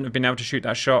and they shouldn't have been able to shoot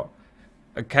that shot.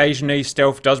 Occasionally,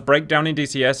 stealth does break down in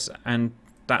DCS, and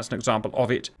that's an example of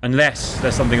it. Unless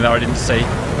there's something that I didn't see.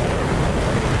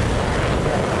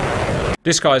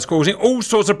 This guy is causing all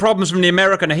sorts of problems from the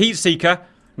American. A heat seeker.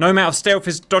 No amount of stealth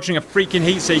is dodging a freaking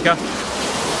heat seeker.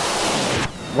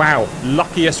 Wow.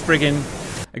 Luckiest friggin...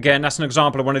 Again, that's an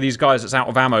example of one of these guys that's out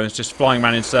of ammo and is just flying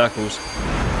around in circles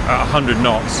at 100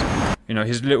 knots. You know,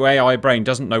 his little AI brain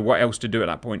doesn't know what else to do at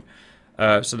that point.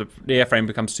 So the airframe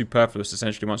becomes superfluous,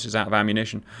 essentially, once it's out of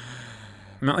ammunition.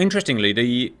 Now, interestingly,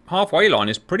 the halfway line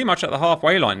is pretty much at the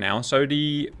halfway line now. So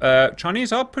the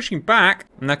Chinese are pushing back,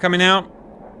 and they're coming out.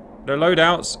 Their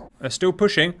loadouts are still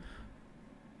pushing.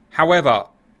 However,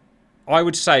 I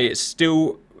would say it's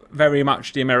still very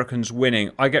much the Americans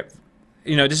winning.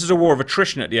 You know, this is a war of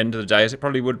attrition at the end of the day, as it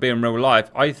probably would be in real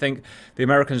life. I think the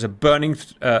Americans are burning...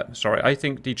 I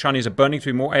think the Chinese are burning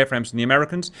through more airframes than the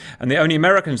Americans. And the only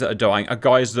Americans that are dying are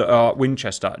guys that are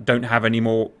Winchester, don't have any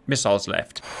more missiles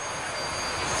left.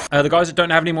 The guys that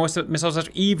don't have any more missiles left,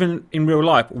 even in real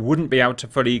life, wouldn't be able to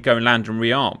fully go and land and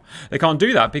rearm. They can't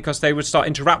do that because they would start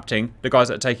interrupting the guys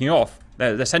that are taking off.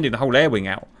 They're sending the whole air wing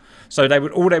out. So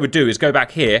all they would do is go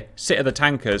back here, sit at the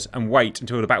tankers, and wait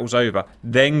until the battle's over,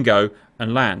 then go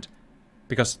and land.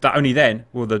 Because only then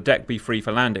will the deck be free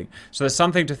for landing. So there's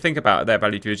something to think about there,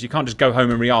 valued viewers. You can't just go home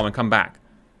and rearm and come back.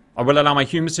 I will allow my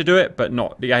humans to do it, but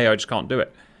not the AI just can't do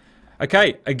it.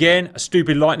 Okay, again, a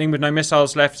stupid lightning with no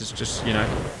missiles left. It's just, you know,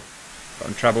 got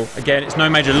in trouble. Again, it's no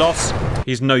major loss.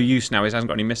 He's no use now. He hasn't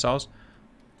got any missiles.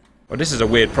 Well, this is a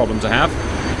weird problem to have.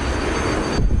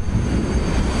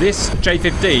 This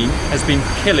J-15 has been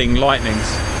killing lightnings.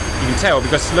 You can tell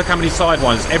because look how many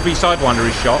sidewinders. Every sidewinder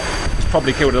is shot. It's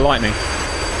probably killed a lightning.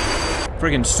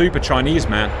 Friggin' super Chinese,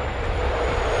 man.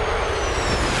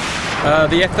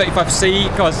 The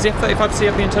F-35C... Guys, does the F-35C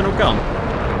have the internal gun?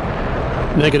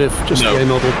 Negative, just the A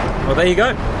model. Well, there you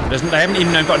go. They haven't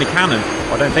even got any cannon.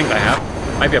 Well, I don't think they have.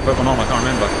 Maybe I put one on, I can't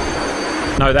remember.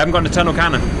 No, they haven't got an internal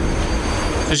cannon.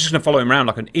 So it's just going to follow him around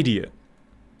like an idiot.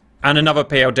 And another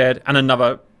PL dead, and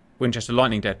another Winchester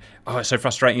Lightning dead. Oh, it's so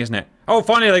frustrating, isn't it? Oh,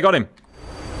 finally they got him.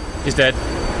 He's dead.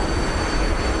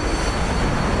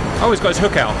 Oh, he's got his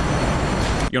hook out.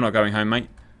 You're not going home, mate.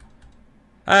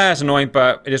 That's annoying,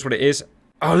 but it is what it is.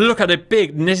 Oh, look at the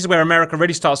big... And this is where America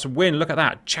really starts to win. Look at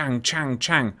that. Chang, chang,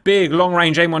 chang. Big,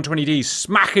 long-range AIM-120D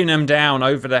smacking them down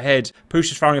over the head.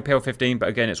 Poosh is firing a PL-15, but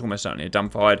again, it's almost certainly a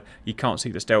dumbfired. You can't see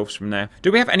the stealths from there.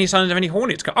 Do we have any signs of any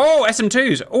Hornets? Oh,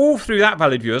 SM-2s. All through that,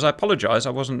 valid viewers. I apologise.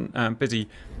 I wasn't busy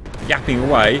yapping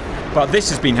away. But this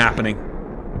has been happening.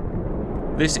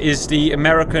 This is the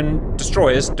American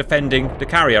destroyers defending the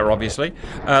carrier, obviously.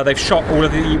 They've shot all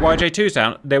of the YJ-2s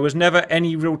down. There was never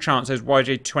any real chance those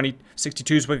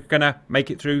YJ-62s were going to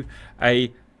make it through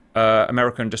a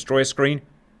American destroyer screen.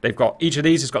 They've got, each of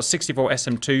these has got 64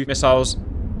 SM-2 missiles.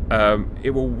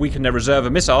 It will weaken their reserve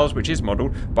of missiles, which is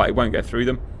modelled, but it won't get through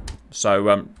them.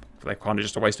 So they're kind of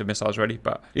just a waste of missiles, really.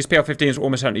 But these PL-15s are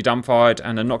almost certainly dumbfired,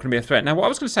 and they're not going to be a threat. Now, what I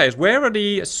was going to say is, where are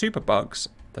the super bugs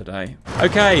today?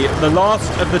 Okay, the last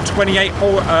of the 28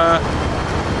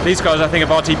 These guys, I think,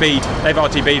 have RTB'd. They've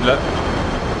RTB'd, look.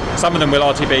 Some of them will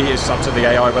RTB. It's up to the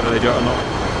AI whether they do it or not.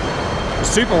 The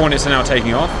Super Hornets are now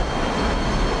taking off.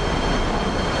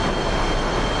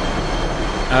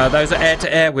 Those are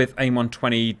air-to-air with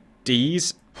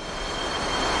AIM-120Ds.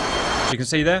 As you can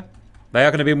see there, they are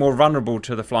going to be more vulnerable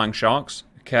to the flying sharks.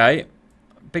 Okay.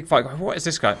 Big fight. What is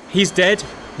this guy? He's dead.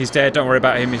 He's dead. Don't worry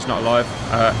about him. He's not alive.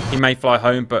 He may fly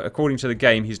home, but according to the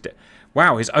game, he's dead.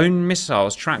 Wow, his own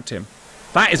missiles tracked him.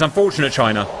 That is unfortunate,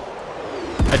 China.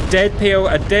 A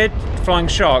dead flying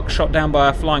shark shot down by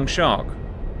a flying shark.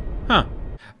 Huh.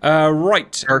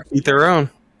 Right. Sharks eat their own.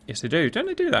 Yes, they do. Don't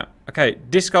they do that? Okay,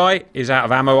 this guy is out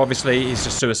of ammo, obviously. He's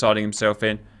just suiciding himself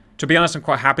in. To be honest, I'm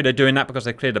quite happy they're doing that because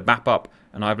they cleared the map up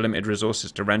and I have limited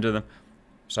resources to render them.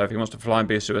 So if he wants to fly and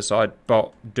be a suicide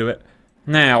bot, do it.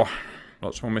 Now,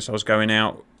 lots more missiles going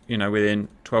out, you know, within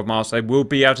 12 miles. They will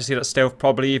be able to see that stealth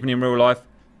probably even in real life.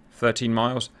 13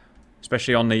 miles.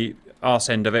 Especially on the arse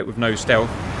end of it with no stealth.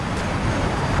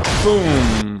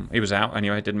 Boom! He was out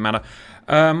anyway, it didn't matter.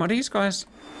 Are these guys...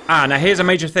 Ah, now here's a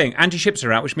major thing. Anti-ships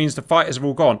are out, which means the fighters are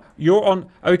all gone. You're on...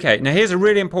 Okay, now here's a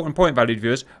really important point, valued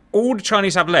viewers. All the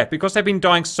Chinese have left, because they've been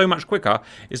dying so much quicker,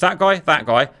 is that guy, that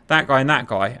guy, that guy, and that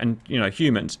guy, and, you know,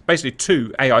 humans. Basically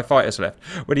 2 AI fighters left.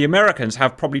 Where the Americans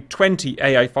have probably 20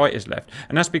 AI fighters left.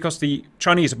 And that's because the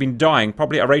Chinese have been dying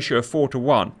probably at a ratio of 4 to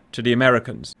 1 to the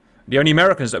Americans. The only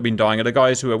Americans that have been dying are the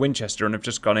guys who are Winchester and have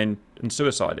just gone in and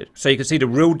suicided. So you can see the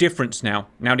real difference now.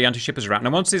 Now the anti-shippers are out. Now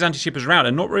once these anti-shippers are out,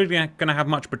 they're not really going to have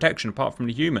much protection apart from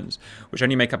the humans, which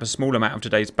only make up a small amount of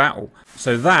today's battle.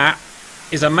 So that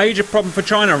is a major problem for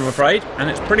China, I'm afraid. And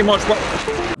it's pretty much what...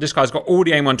 This guy's got all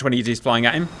the AIM-120s flying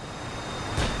at him.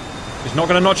 He's not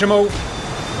going to notch them all.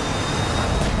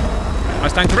 I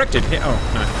stand corrected. Here.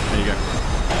 Oh, no. There you go.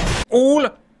 All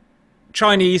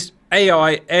Chinese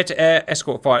AI air-to-air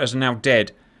escort fighters are now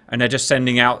dead, and they're just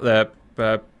sending out the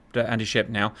anti-ship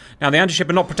now. Now the anti-ship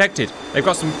are not protected. They've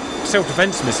got some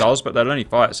self-defense missiles, but they'll only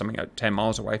fire at something like 10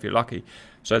 miles away if you're lucky.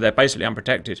 So they're basically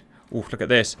unprotected. Ooh, look at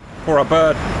this. Poor old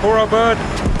bird. Poor old bird.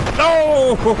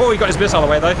 No! Oh, he got his missile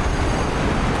away though.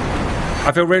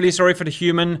 I feel really sorry for the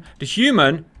human. The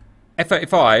human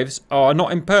F-35s are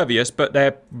not impervious, but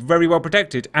they're very well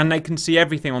protected, and they can see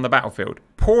everything on the battlefield.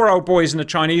 Poor old boys in the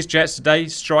Chinese jets today,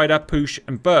 Strider, Poosh,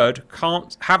 and Bird,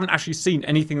 haven't actually seen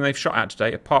anything they've shot at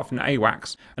today, apart from the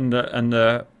AWACS and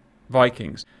the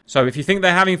Vikings. So if you think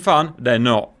they're having fun, they're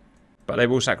not. But they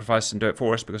will sacrifice and do it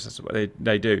for us, because that's what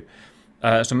they do.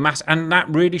 And that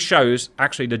really shows,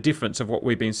 actually, the difference of what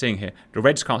we've been seeing here. The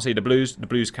Reds can't see the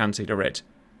Blues can see the Reds.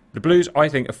 The Blues, I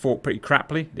think, have fought pretty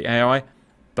crappily, the AI.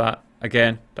 But,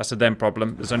 again, that's a them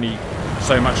problem. There's only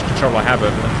so much control I have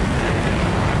over them.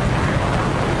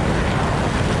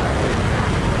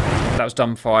 That was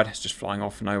dumb-fired. It's just flying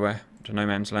off nowhere to no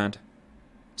man's land.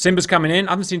 Simba's coming in.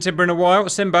 I haven't seen Simba in a while.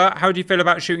 Simba, how do you feel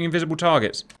about shooting invisible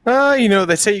targets? You know,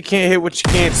 they say you can't hit what you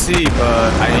can't see,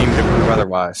 but I aim to prove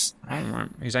otherwise. Right.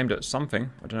 He's aimed at something.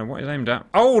 I don't know what he's aimed at.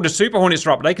 Oh, the Super Hornets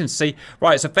are up. They can see.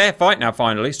 Right, it's a fair fight now,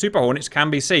 finally. Super Hornets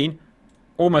can be seen.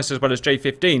 Almost as well as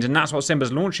J-15s, and that's what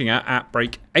Simba's launching at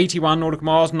break 81 nautical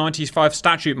miles, 95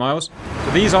 statute miles.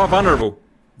 So these are vulnerable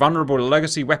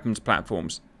legacy weapons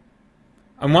platforms.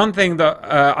 And one thing that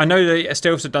I know the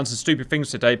stealths have done some stupid things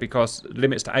today because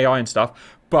limits to AI and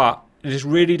stuff, but this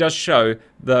really does show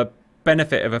the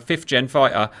benefit of a 5th gen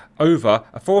fighter over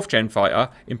a 4th gen fighter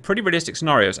in pretty realistic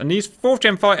scenarios. And these 4th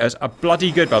gen fighters are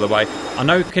bloody good, by the way. I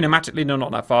know kinematically they're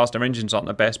not that fast, their engines aren't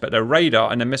the best, but their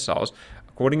radar and their missiles,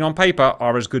 according on paper,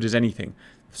 are as good as anything.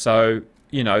 So,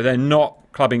 you know, they're not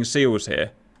clubbing seals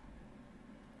here.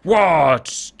 Whoa,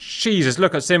 Jesus,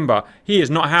 look at Simba. He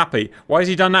is not happy. Why has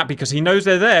he done that? Because he knows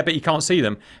they're there, but he can't see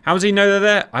them. How does he know they're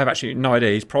there? I have actually no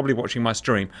idea. He's probably watching my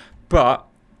stream. But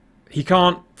he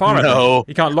can't fire at them.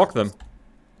 He can't lock them.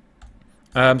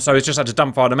 So he's just had to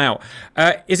dumbfire them out.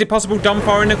 Is it possible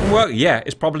dumbfiring them can work? Yeah,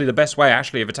 it's probably the best way,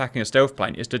 actually, of attacking a stealth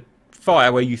plane, is to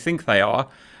fire where you think they are.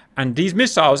 And these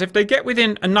missiles, if they get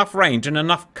within enough range and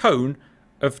enough cone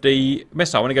of the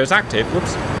missile when it goes active,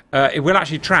 whoops, it will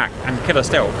actually track and kill a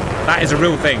stealth. That is a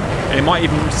real thing. And you might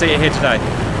even see it here today.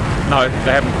 No,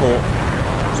 they haven't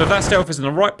caught. So if that stealth is in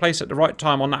the right place at the right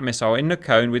time on that missile, in the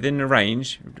cone, within the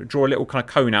range, draw a little kind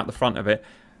of cone out the front of it,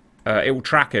 it will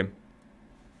track him.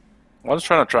 I was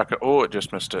trying to track it. Oh, it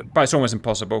just missed it. But it's almost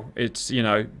impossible. It's, you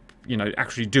know,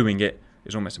 actually doing it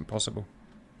is almost impossible.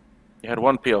 You had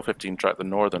one PL-15 track the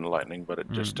Northern Lightning, but it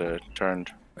just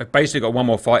turned. I've basically got one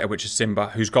more fighter, which is Simba,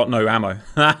 who's got no ammo.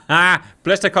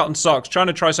 Bless their cotton socks, trying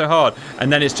to try so hard.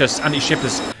 And then it's just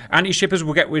anti-shippers. Anti-shippers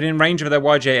will get within range of their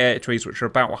YJ air trees, which are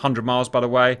about 100 miles, by the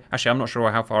way. Actually, I'm not sure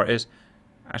how far it is.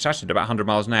 It's actually at about 100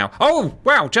 miles an hour. Oh,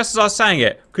 wow, just as I was saying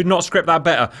it. Could not script that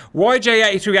better.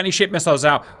 YJ-83 anti-ship missiles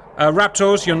out.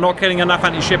 Raptors, you're not killing enough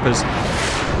anti-shippers.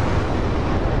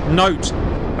 Note,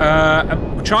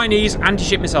 Chinese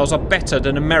anti-ship missiles are better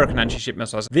than American anti-ship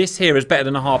missiles. This here is better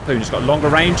than a Harpoon. It's got longer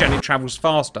range and it travels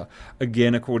faster.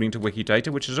 Again, according to Wikidata,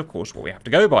 which is, of course, what we have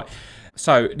to go by.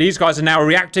 So, these guys are now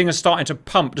reacting and starting to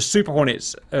pump. The Super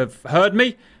Hornets have heard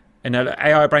me, and their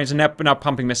AI brains are now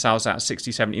pumping missiles out at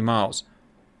 60, 70 miles.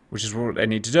 Which is what they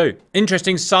need to do.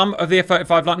 Interesting, some of the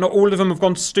F-35, like not all of them have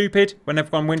gone stupid when they've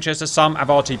gone Winchester. Some have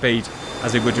RTP'd,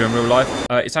 as they would do in real life.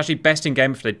 It's actually best in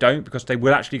game if they don't, because they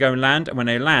will actually go and land, and when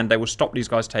they land, they will stop these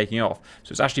guys taking off.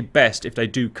 So it's actually best if they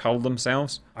do cull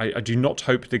themselves. I do not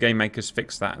hope the game makers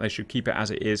fix that. They should keep it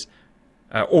as it is.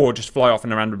 Or just fly off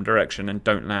in a random direction and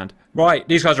don't land. Right,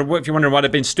 these guys are, if you're wondering why they've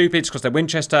been stupid, it's because they're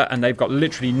Winchester, and they've got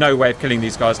literally no way of killing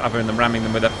these guys other than ramming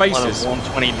them with their faces. One of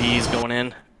 120Ds going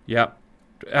in. Yep.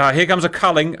 Here comes a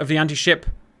culling of the anti-ship.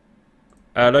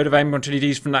 Load of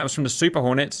M120Ds from that was from the Super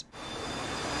Hornets.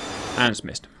 And it's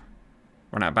missed.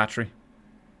 Run out of battery.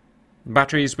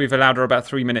 Batteries, we've allowed her about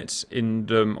 3 minutes in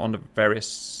them on the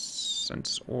various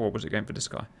sensors. Or was it going for this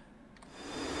guy?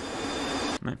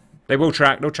 No. They will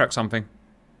track. They'll track something.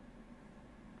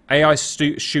 AI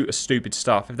shoot at stupid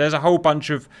stuff. If there's a whole bunch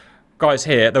of guys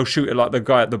here, they'll shoot at like the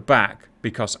guy at the back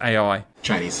because AI.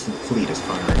 Chinese fleet is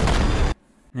firing.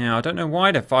 Now, I don't know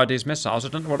why they fired these missiles. I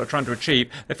don't know what they're trying to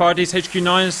achieve. They fired these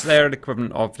HQ-9s. They're the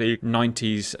equivalent of the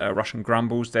 90s Russian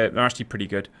Grumbles. They're actually pretty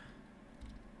good.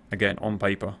 Again, on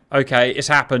paper. Okay, it's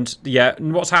happened. Yeah,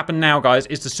 and what's happened now, guys,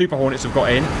 is the Super Hornets have got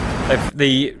in.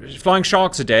 The Flying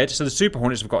Sharks are dead, so the Super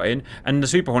Hornets have got in. And the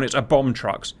Super Hornets are bomb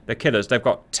trucks. They're killers. They've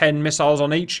got 10 missiles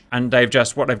on each. And they've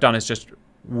just, what they've done is just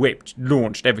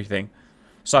launched everything.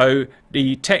 So,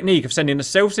 the technique of sending the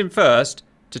Stealths in first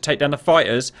to take down the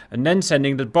fighters, and then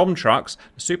sending the bomb trucks,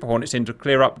 the Super Hornets, in to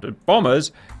clear up the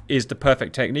bombers, is the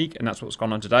perfect technique, and that's what's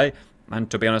gone on today. And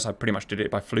to be honest, I pretty much did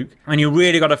it by fluke. And you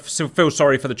really got to feel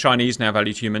sorry for the Chinese now,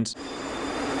 valued humans.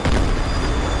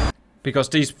 Because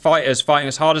these fighters fighting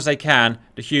as hard as they can,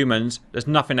 the humans, there's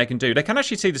nothing they can do. They can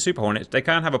actually see the Super Hornets. They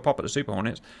can have a pop at the Super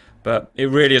Hornets. But it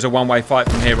really is a one-way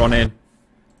fight from here on in.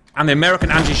 And the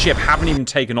American anti-ship haven't even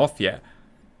taken off yet.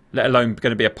 Let alone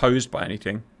going to be opposed by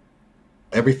anything.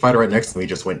 Every fighter right next to me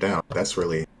just went down. That's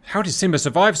really... How did Simba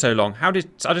survive so long? I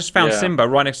just found Simba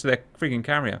right next to their freaking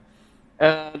carrier.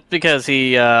 Because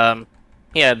he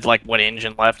had like one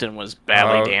engine left and was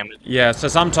badly damaged. Yeah, so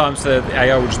sometimes the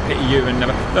AI will just pity you and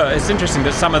never... Look, it's interesting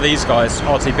that some of these guys,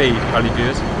 RTB, value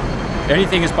viewers, the only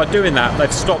thing is by doing that,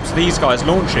 they've stopped these guys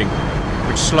launching,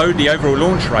 which slowed the overall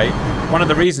launch rate. One of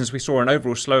the reasons we saw an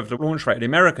overall slow of the launch rate of the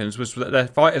Americans was that their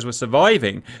fighters were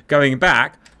surviving, going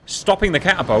back, stopping the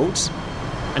catapults,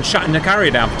 and shutting the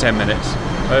carrier down for 10 minutes.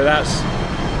 So that's...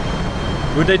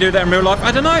 Would they do that in real life?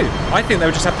 I don't know. I think they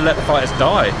would just have to let the fighters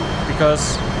die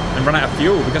because... and run out of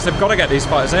fuel because they've got to get these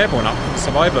fighters airborne up for the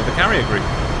survival of the carrier group.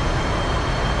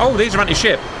 Oh, these are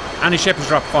anti-ship.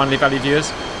 Anti-shippers are up finally, value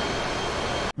viewers.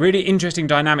 Really interesting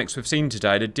dynamics we've seen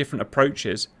today, the different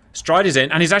approaches. Strider's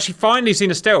in, and he's actually finally seen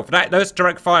a stealth. That's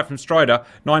direct fire from Strider,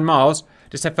 9 miles.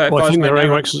 Just have 35 well, I think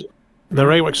their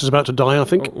AWACS is about to die, I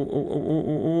think.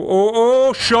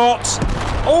 Oh, shot!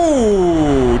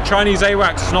 Oh, Chinese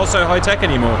AWACS is not so high-tech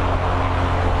anymore.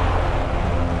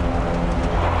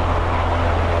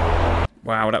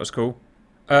 Wow, that was cool.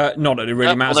 Not that it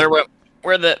really matters.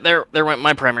 Well, there went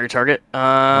my primary target.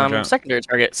 Secondary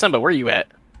target. Simba, where are you at?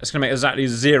 It's going to make exactly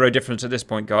 0 difference at this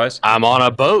point, guys. I'm on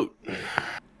a boat.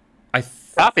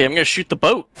 Copy, I'm going to shoot the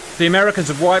boat. The Americans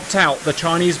have wiped out the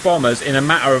Chinese bombers in a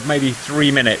matter of maybe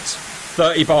 3 minutes.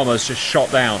 30 bombers just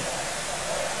shot down.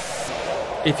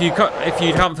 If you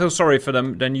can't feel sorry for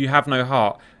them, then you have no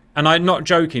heart. And I'm not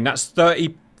joking. That's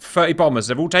 30 bombers.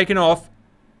 They've all taken off.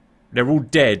 They're all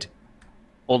dead.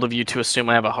 Old of you to assume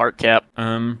I have a heart cap.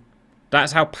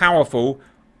 That's how powerful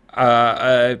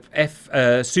Super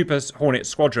Hornet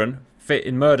Squadron fit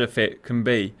in murder fit can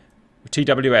be. With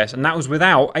TWS. And that was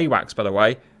without AWACS, by the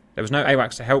way. There was no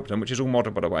AWACS to help them, which is all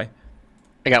modded, by the way.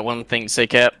 I got one thing to say,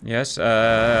 Cap. Yes, who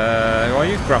are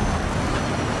you? Grum.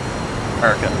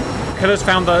 America. Killer's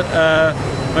found the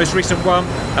most recent one,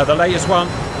 the latest one,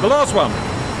 the last one.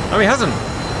 No, he hasn't.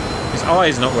 His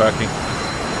eye's not working.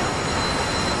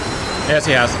 Yes,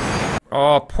 he has.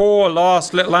 Oh, poor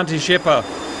last little anti-shipper.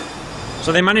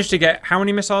 So they managed to get how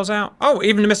many missiles out? Oh,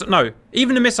 even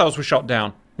the missiles were shot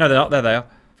down. No, they're not. There they are.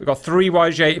 We've got 3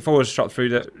 YJ-84s shot through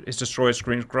that his destroyer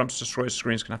screens, Grump's destroyer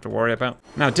screens can have to worry about.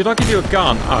 Now, did I give you a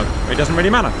gun? Oh, it doesn't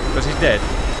really matter because he's dead.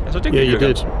 Yes, I did give you a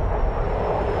gun. did.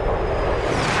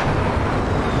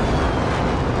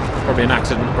 probably an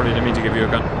accident. Probably didn't mean to give you a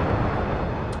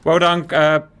gun. Well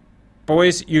done,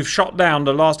 boys. You've shot down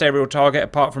the last aerial target,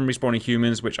 apart from respawning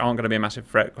humans, which aren't going to be a massive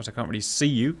threat because I can't really see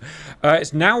you.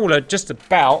 It's now just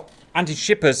about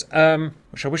anti-shippers,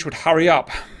 which I wish would hurry up.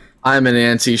 I'm an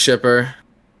anti-shipper.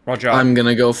 Roger. I'm going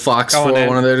to go Fox for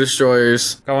one of their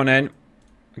destroyers. Go on in.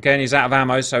 Again, he's out of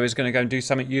ammo, so he's going to go and do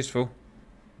something useful.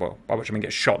 Well, by which I mean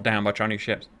get shot down by Chinese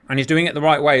ships. And he's doing it the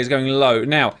right way. He's going low.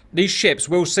 Now, these ships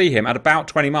will see him at about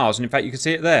 20 miles, and in fact, you can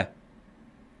see it there.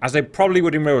 As they probably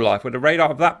would in real life. With a radar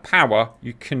of that power,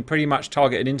 you can pretty much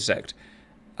target an insect,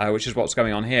 which is what's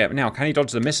going on here. Now, can he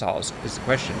dodge the missiles, is the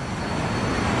question.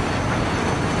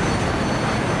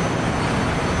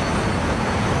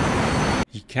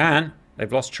 He can.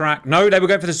 They've lost track. No, they were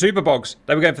going for the super bogs.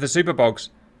 They were going for the super bogs.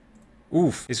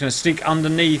 Oof. He's going to sneak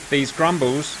underneath these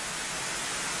grumbles.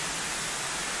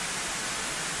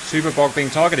 Super bog being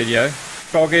targeted, yo.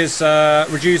 Bog is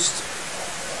reduced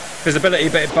visibility,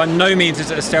 but by no means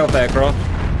is it a stealth aircraft.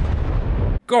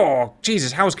 God,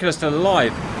 Jesus, how is Killer still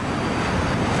alive?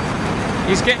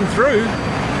 He's getting through.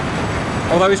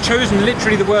 Although he's chosen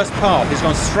literally the worst path. He's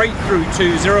gone straight through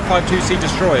to 052C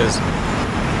destroyers.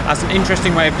 That's an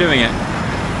interesting way of doing it.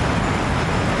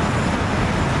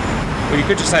 Well, you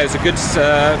could just say it's a good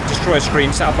destroyer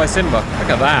screen set up by Simba. Look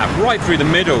at that, right through the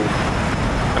middle.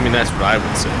 I mean, that's what I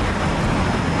would say.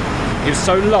 He was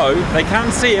so low, they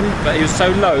can see him, but he was so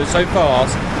low, so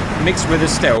fast, mixed with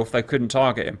his stealth, they couldn't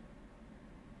target him.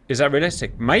 Is that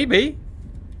realistic? Maybe.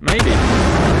 Maybe.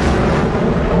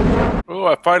 Oh,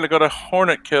 I finally got a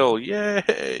Hornet kill.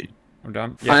 Yay! I'm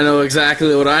done. Yeah. I know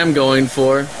exactly what I'm going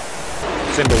for.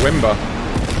 Simba Wimba.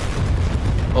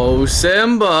 Oh,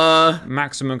 Simba!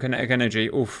 Maximum kinetic energy.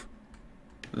 Oof.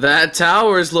 That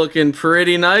tower's looking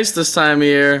pretty nice this time of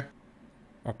year.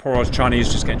 Our poor old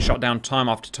Chinese just getting shot down time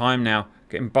after time now.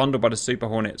 Getting bundled by the Super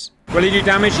Hornets. Will he do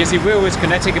damage? Yes, he will. His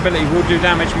kinetic ability will do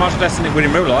damage, much less than it would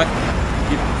in real life.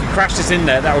 You crash this in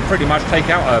there, that would pretty much take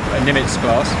out a Nimitz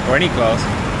class, or any class.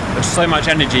 There's so much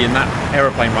energy in that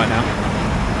aeroplane right now.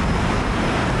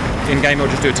 In-game,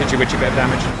 it'll just do a titchy-witchy bit of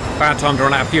damage. Bad time to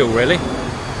run out of fuel, really.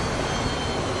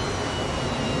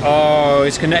 Oh,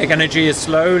 his kinetic energy is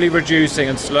slowly reducing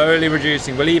and slowly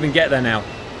reducing. Will he even get there now?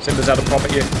 Simba's had a pop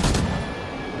at you.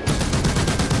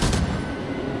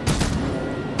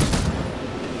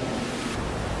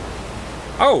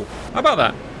 Oh, how about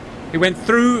that? He went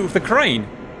through the crane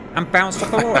and bounced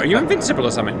off the wall. Are you invincible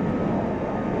or something?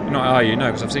 You're not, are you? No,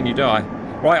 because I've seen you die.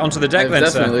 Right, onto the deck then,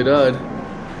 sir. I've definitely died.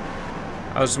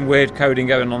 That was some weird coding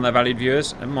going on there, valued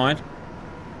viewers. Never mind.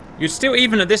 You'd still,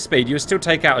 even at this speed, you would still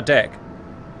take out a deck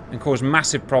and cause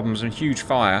massive problems and huge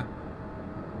fire.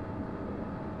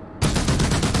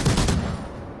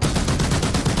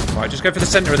 Right, just go for the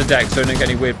centre of the deck so you don't get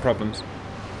any weird problems.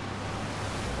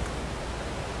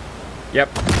 Yep.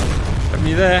 Haven't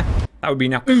you there? That would be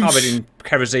now covered in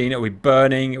kerosene. It would be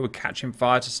burning. It would catch in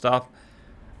fire to stuff.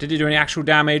 Did he do any actual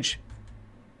damage?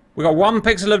 We got 1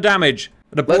 pixel of damage.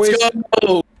 The boys, Let's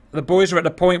go! The boys are at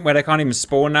the point where they can't even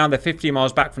spawn now. They're 50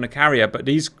 miles back from the carrier, but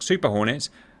these Super Hornets,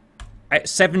 at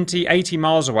 70, 80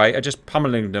 miles away, are just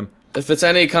pummeling them. If it's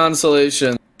any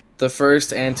consolation, the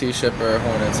first anti-shipper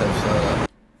Hornets have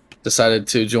decided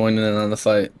to join in on the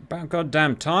fight. About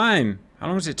goddamn time. How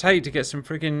long does it take to get some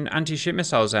freaking anti-ship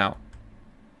missiles out?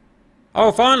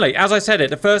 Oh, finally, as I said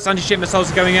it, the first anti-ship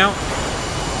missiles are going out.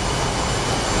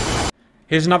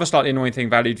 Here's another slightly annoying thing,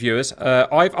 valued viewers.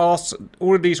 I've asked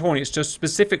all of these Hornets to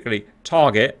specifically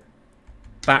target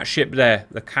that ship there,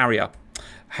 the carrier.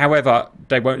 However,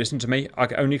 they won't listen to me. I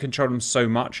can only control them so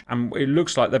much. And it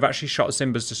looks like they've actually shot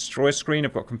Simba's destroyer screen.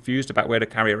 I've got confused about where the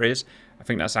carrier is. I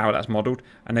think that's how that's modelled.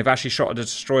 And they've actually shot at the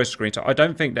destroyer screen. So I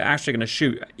don't think they're actually going to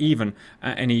shoot even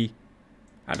at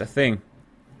the thing.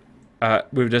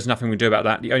 There's nothing we can do about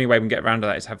that. The only way we can get around to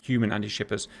that is have human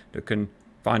anti-shippers that can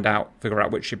figure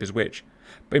out which ship is which.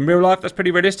 But in real life, that's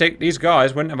pretty realistic. These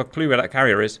guys wouldn't have a clue where that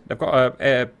carrier is. They've got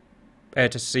a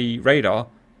air-to-sea radar,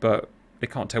 but they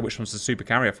can't tell which one's the super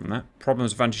carrier from that.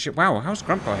 Problems with anti-ship. Wow, how's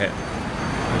Grump got hit?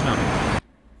 He's not.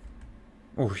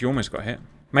 Oh, he almost got hit.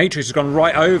 Matrix has gone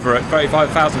right over at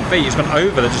 35,000 feet. He's gone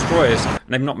over the destroyers, and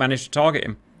they've not managed to target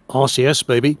him. RCS,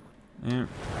 baby. Yeah.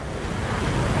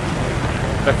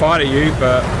 They fired at you,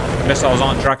 but the missiles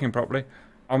aren't tracking properly.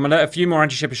 I'm going to let a few more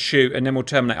anti-shippers shoot, and then we'll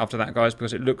terminate after that, guys,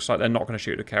 because it looks like they're not going to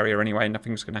shoot a carrier anyway.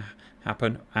 Nothing's going to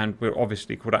happen, and we'll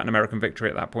obviously call that an American victory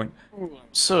at that point.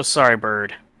 So sorry,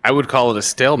 Bird. I would call it a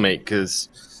stalemate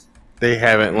because they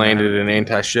haven't landed an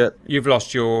anti-ship. You've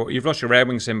lost your air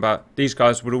wing, Simba. These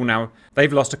guys would all now.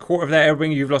 They've lost a quarter of their air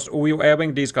wing. You've lost all your air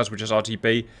wing. These guys were just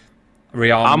RTB.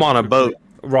 Rearmed. I'm on a boat.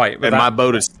 Right. And my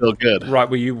boat is still good. Right,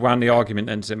 well, you won the argument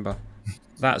then, Simba.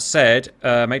 That said,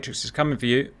 Matrix is coming for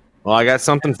you. Well, I got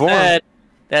something for him.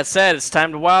 That said, it's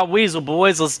time to Wild Weasel,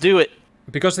 boys. Let's do it.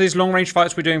 Because of these long-range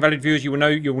fights we're doing, valued viewers, you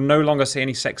will no longer see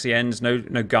any sexy ends, no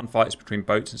gunfights between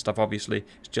boats and stuff, obviously.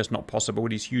 It's just not possible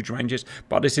with these huge ranges.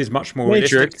 But this is much more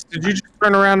Matrix, realistic. did you just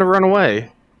turn around and run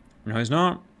away? No, he's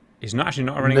not. He's not actually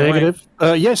not running away. Negative.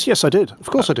 Yes, I did. Of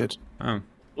course I did. Oh.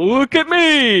 Look at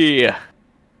me!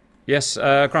 Yes,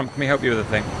 Grump, can we help you with a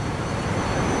thing?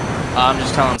 I'm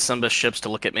just telling Simba's ships to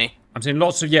look at me. I'm seeing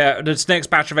lots of, this next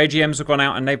batch of AGMs have gone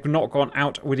out, and they've not gone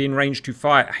out within range to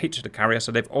fire. I hate the carrier,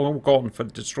 so they've all gone for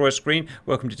the destroyer screen.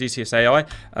 Welcome to DCS AI.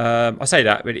 I say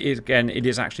that, but it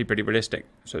is actually pretty realistic,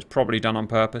 so it's probably done on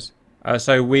purpose.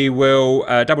 So we will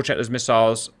double check those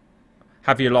missiles.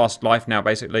 Have your last life now,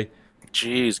 basically.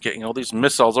 Jeez, getting all these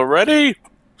missiles already.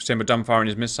 Simba dumbfiring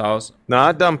his missiles.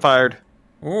 Not dumbfired.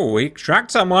 Oh, he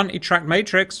tracked someone. He tracked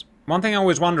Matrix. One thing I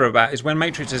always wonder about is when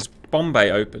Matrix's bomb bay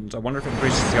opens, I wonder if it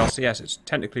increases the RCS. It's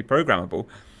technically programmable.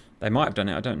 They might have done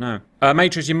it, I don't know.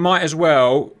 Matrix, you might as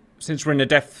well, since we're in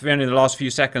the last few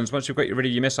seconds, once you've got rid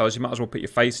of your missiles, you might as well put your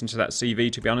face into that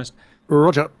CV, to be honest.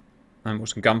 Roger. Or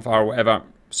some gunfire or whatever.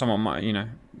 Someone might,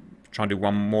 try and do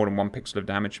more than 1 pixel of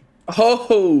damage.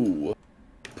 Oh!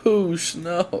 Poosh,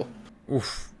 no.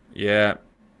 Oof. Yeah.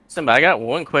 Simba, I got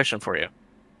one question for you.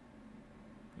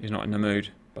 He's not in the mood.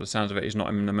 By the sounds of it, he's not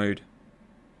in the mood.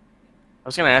 I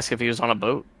was going to ask if he was on a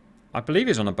boat. I believe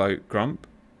he's on a boat, Grump.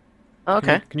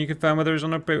 Okay. Can you confirm whether he's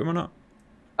on a boat or not?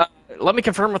 Let me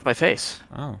confirm with my face.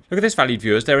 Oh. Look at this, valued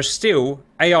viewers. There are still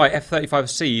AI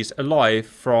F-35Cs alive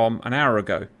from an hour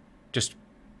ago. Just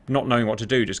not knowing what to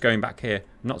do, just going back here.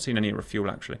 Not seen any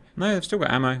refuel, actually. No, they've still got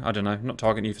ammo. I don't know. Not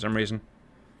targeting you for some reason.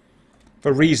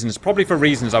 For reasons. Probably for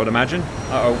reasons, I would imagine.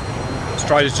 Uh-oh.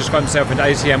 Strider's just got himself into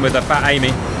ACM with a fat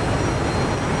Amy.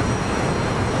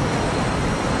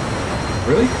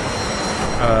 Really?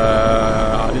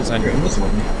 I didn't say anything.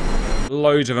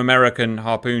 Loads of American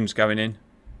harpoons going in.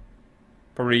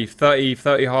 Probably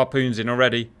 30 harpoons in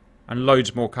already. And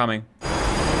loads more coming.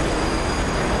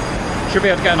 Should be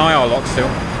able to get an IR lock still.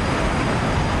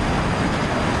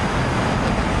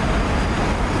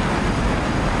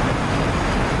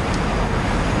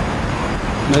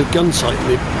 No gun sight in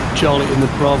the Charlie in the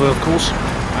Bravo, of course.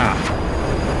 Ah.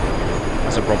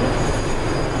 That's a problem.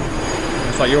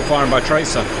 Looks like you're firing by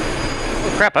tracer.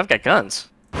 Oh crap, I've got guns.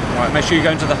 Right, make sure you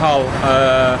go into the hull.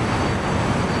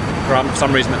 For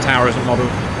some reason the tower isn't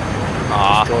modelled.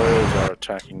 Destroyers are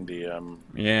attacking the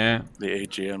the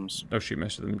AGMs. They'll shoot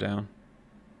most of them down.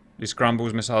 These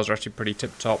scrambles missiles are actually pretty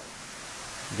tip-top.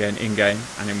 Again, in-game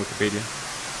and in Wikipedia.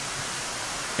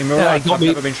 In real life, I've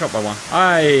never been shot by one.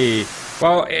 Aye.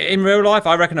 Well, in real life,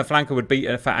 I reckon a flanker would beat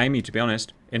a fat Amy, to be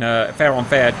honest. In a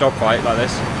fair-on-fair dogfight like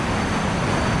this.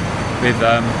 With,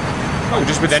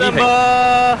 just with anything.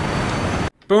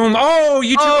 Boom. Oh,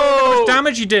 you took how much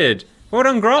damage you did. Well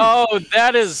done, Grump. Oh,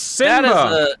 that is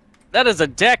Simba. That is a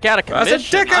deck out of commission. That's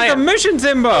a deck out of commission,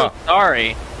 Simba. So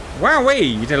sorry.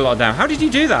 Wowee, you did a lot of damage. How did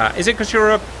you do that? Is it because you're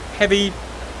a heavy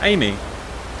Amy?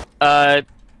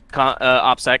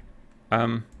 OPSEC.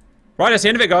 Right, that's the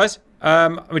end of it, guys.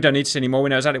 We don't need to see any more. We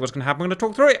know exactly what's going to happen. I'm going to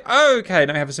talk through it. Okay,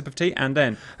 now we have a sip of tea, and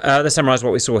then let's summarise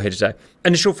what we saw here today.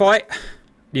 Initial fight.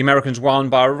 The Americans won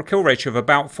by a kill ratio of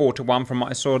about 4-1 from what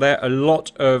I saw there. A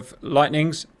lot of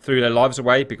lightnings threw their lives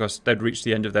away because they'd reached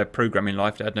the end of their programming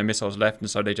life. They had no missiles left, and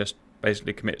so they just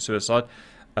basically commit suicide.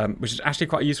 Which is actually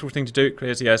quite a useful thing to do. It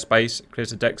clears the airspace, it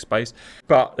clears the deck space.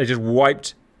 But they just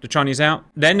wiped the Chinese out.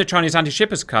 Then the Chinese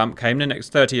anti-shippers came, the next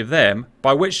 30 of them,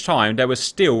 by which time there were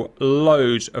still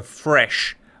loads of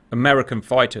fresh American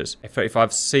fighters.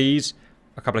 F-35Cs,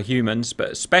 a couple of humans, but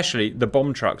especially the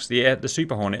bomb trucks, the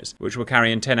Super Hornets, which were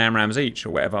carrying 10 AMRAAMs each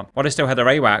or whatever. While they still had their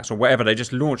AWACS or whatever, they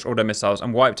just launched all their missiles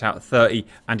and wiped out 30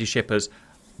 anti-shippers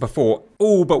before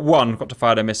all but one got to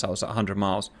fire their missiles at 100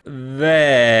 miles. Then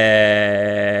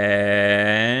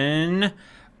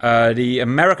the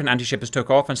American anti-shippers took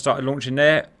off and started launching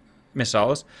their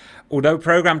missiles. Although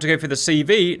programmed to go for the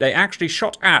CV, they actually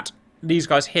shot at these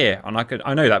guys here, and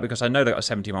I know that because I know they got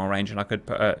a 70-mile range, and I could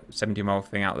put a 70-mile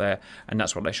thing out there, and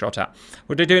that's what they shot at.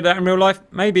 Would they do that in real life?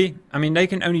 Maybe. I mean, they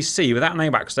can only see, without an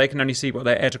AWACS, they can only see what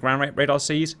their air-to-ground radar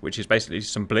sees, which is basically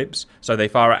some blips. So they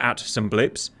fire at some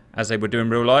blips, as they would do in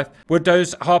real life. Would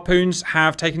those harpoons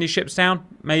have taken these ships down?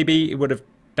 Maybe. It would have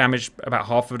damaged about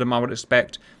half of them, I would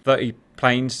expect. 30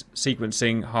 planes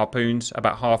sequencing harpoons,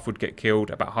 about half would get killed,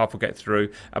 about half would get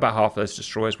through, about half of those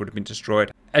destroyers would have been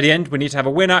destroyed. At the end, we need to have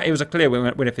a winner. It was a clear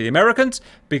winner for the Americans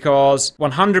because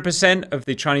 100% of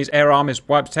the Chinese air arm is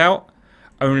wiped out.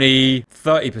 only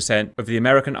 30% of the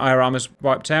American air arm is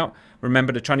wiped out.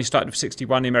 Remember, the Chinese started with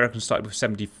 61, the Americans started with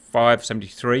 75,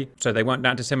 73. So they weren't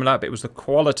down to similar, but it was the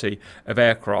quality of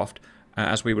aircraft,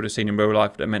 as we would have seen in real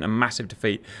life, that meant a massive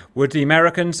defeat. Would the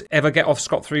Americans ever get off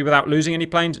scot-free without losing any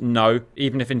planes? No.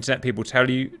 Even if internet people tell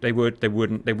you they would, they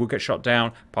wouldn't. They would get shot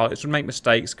down. Pilots would make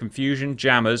mistakes, confusion,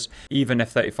 jammers, even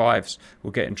F-35s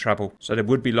will get in trouble. So there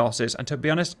would be losses. And to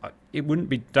be honest, it wouldn't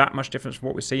be that much difference from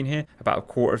what we're seeing here. About a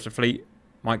quarter of the fleet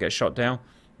might get shot down.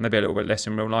 Maybe a little bit less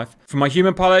in real life. For my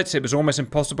human pilots, it was almost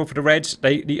impossible for the Reds.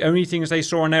 The only things they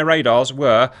saw on their radars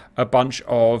were a bunch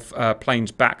of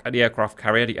planes back at the aircraft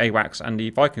carrier, the AWACS and the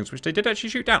Vikings, which they did actually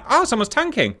shoot down. Oh, someone's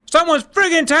tanking. Someone's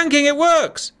friggin' tanking. It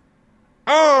works.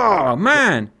 Oh,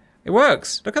 man. It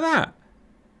works. Look at that.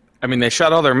 I mean, they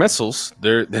shot all their missiles.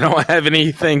 They don't have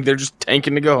anything. They're just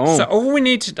tanking to go home. So all we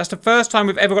need to, that's the first time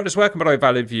we've ever got this working, by the way,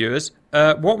 valued viewers.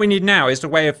 What we need now is the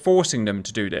way of forcing them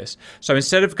to do this. So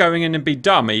instead of going in and be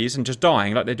dummies and just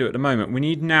dying like they do at the moment, we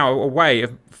need now a way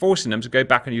of forcing them to go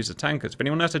back and use the tankers. If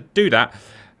anyone knows how to do that,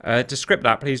 to script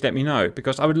that, please let me know.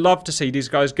 Because I would love to see these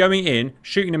guys going in,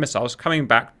 shooting the missiles, coming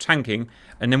back, tanking,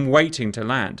 and then waiting to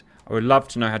land. I would love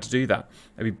to know how to do that.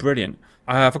 That'd be brilliant.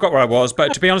 I forgot where I was,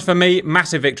 but to be honest, for me,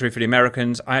 massive victory for the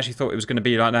Americans. I actually thought it was going to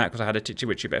be like that because I had a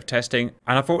titchy-witchy bit of testing,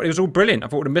 and I thought it was all brilliant. I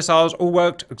thought the missiles all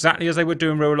worked exactly as they would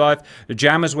do in real life. The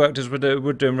jammers worked as they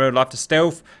would do in real life. The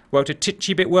stealth worked a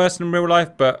titchy bit worse than in real life,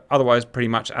 but otherwise pretty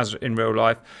much as in real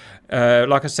life.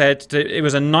 Like I said, it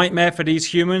was a nightmare for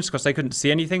these humans because they couldn't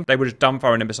see anything. They were just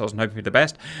dumbfiring the missiles and hoping for the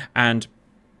best, and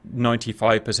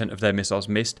 95% of their missiles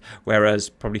missed,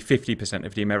 whereas probably 50%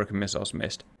 of the American missiles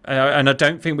missed. And I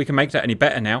don't think we can make that any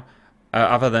better now,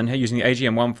 other than using the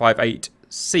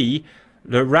AGM-158C,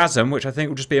 the RASM, which I think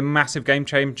will just be a massive game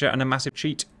changer and a massive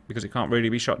cheat, because it can't really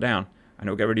be shot down, and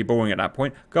it'll get really boring at that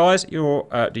point. Guys, your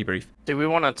debrief. Do we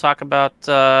want to talk about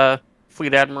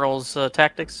Fleet Admiral's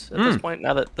tactics at this point,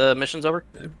 now that the mission's over?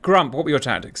 Grump, what were your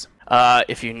tactics?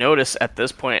 If you notice, at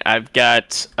this point, I've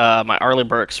got my Arleigh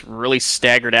Burkes really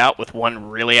staggered out with one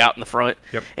really out in the front.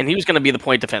 Yep. And he was going to be the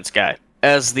point defense guy.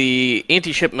 As the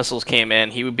anti-ship missiles came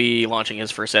in, he would be launching his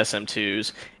first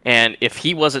SM-2s. And if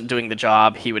he wasn't doing the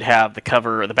job, he would have the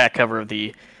cover, or the back cover of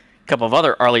the couple of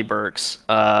other Arleigh Burkes.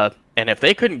 And if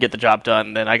they couldn't get the job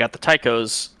done, then I got the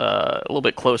Tychos a little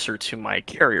bit closer to my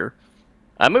carrier.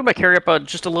 I moved my carrier up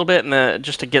just a little bit, and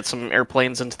just to get some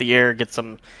airplanes into the air, get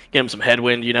him some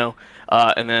headwind, you know,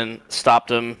 and then stopped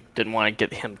him. Didn't want to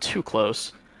get him too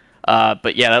close,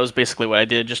 but yeah, that was basically what I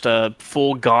did. Just a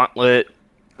full gauntlet,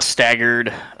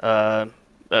 staggered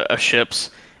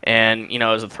ships, and you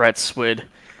know, as the threats would,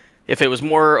 if it was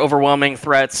more overwhelming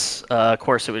threats, of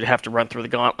course, it would have to run through the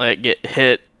gauntlet, get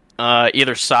hit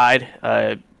either side,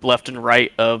 left and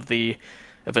right of a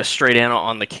straight in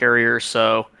on the carrier,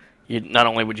 so. Not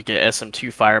only would you get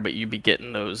SM-2 fire, but you'd be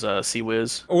getting those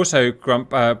Sea-Whiz. Also, Grump,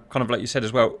 kind of like you said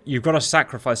as well, you've got to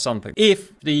sacrifice something.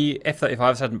 If the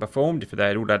F-35s hadn't performed, if they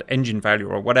had all that engine failure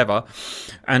or whatever,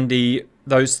 and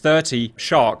those 30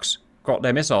 Sharks got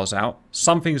their missiles out,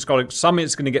 something's going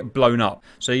to get blown up.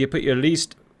 So you put your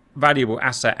least valuable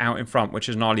asset out in front, which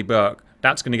is an Arleigh Burke.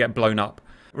 That's going to get blown up.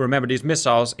 Remember, these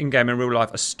missiles in-game in real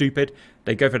life are stupid.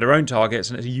 They go for their own targets,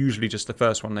 and it's usually just the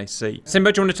first one they see.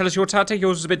 Simba, do you want to tell us your tactic?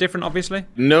 Yours is a bit different, obviously.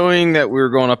 Knowing that we were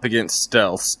going up against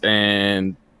stealths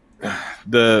and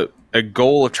a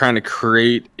goal of trying to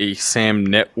create a SAM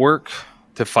network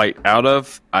to fight out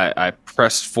of, I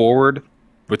pressed forward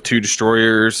with 2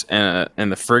 destroyers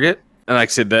and the frigate. And like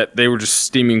I said, that they were just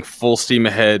steaming full steam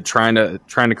ahead, trying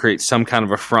to create some kind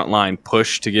of a frontline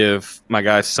push to give my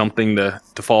guys something to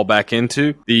fall back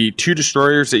into. The 2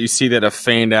 destroyers that you see that have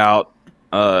fanned out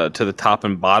to the top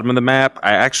and bottom of the map,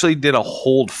 I actually did a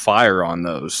hold fire on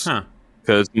those.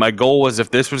 Because my goal was,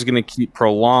 if this was going to keep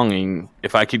prolonging,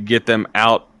 if I could get them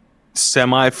out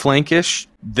semi-flankish,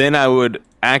 then I would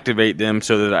activate them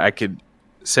so that I could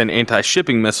send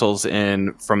anti-shipping missiles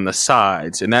in from the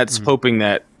sides. And that's hoping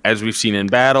that, as we've seen in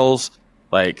battles,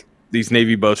 like these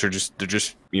Navy boats are just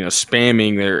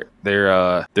spamming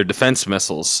their defense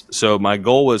missiles. So my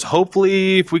goal was,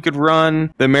 hopefully, if we could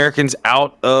run the Americans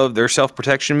out of their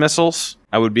self-protection missiles,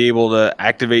 I would be able to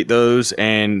activate those,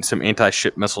 and some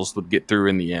anti-ship missiles would get through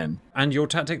in the end. And your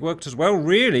tactic worked as well,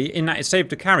 really, in that it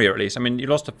saved the carrier, at least. I mean, you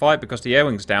lost a fight because the air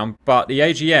wing's down, but the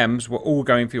AGMs were all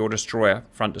going for your destroyer,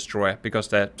 front destroyer, because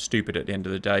they're stupid at the end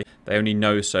of the day. They only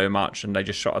know so much, and they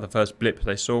just shot at the first blip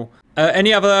they saw.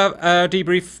 Any other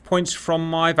debrief points from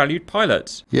my valued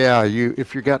pilots? Yeah,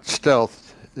 if you got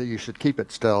stealth, you should keep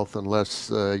it stealth unless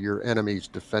your enemy's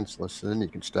defenseless, and then you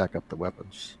can stack up the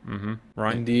weapons.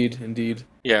 Right. Indeed.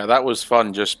 Yeah, that was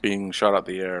fun, just being shot out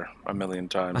the air a million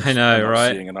times. I know, and not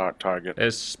right? Seeing an art target.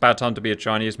 It's about time to be a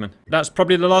Chineseman. That's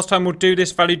probably the last time we'll do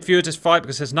this, valued viewers, this fight,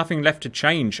 because there's nothing left to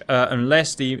change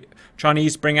unless the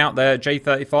Chinese bring out their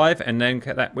J35, and then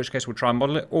in which case we'll try and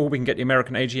model it, or we can get the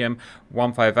American AGM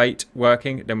 158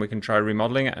 working, then we can try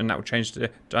remodeling it, and that will change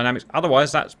the dynamics.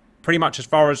 Otherwise, that's pretty much as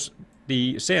far as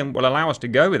the sim will allow us to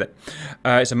go with it.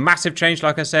 It's a massive change,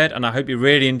 like I said, and I hope you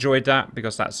really enjoyed that,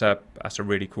 because that's a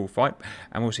really cool fight,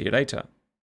 and we'll see you later.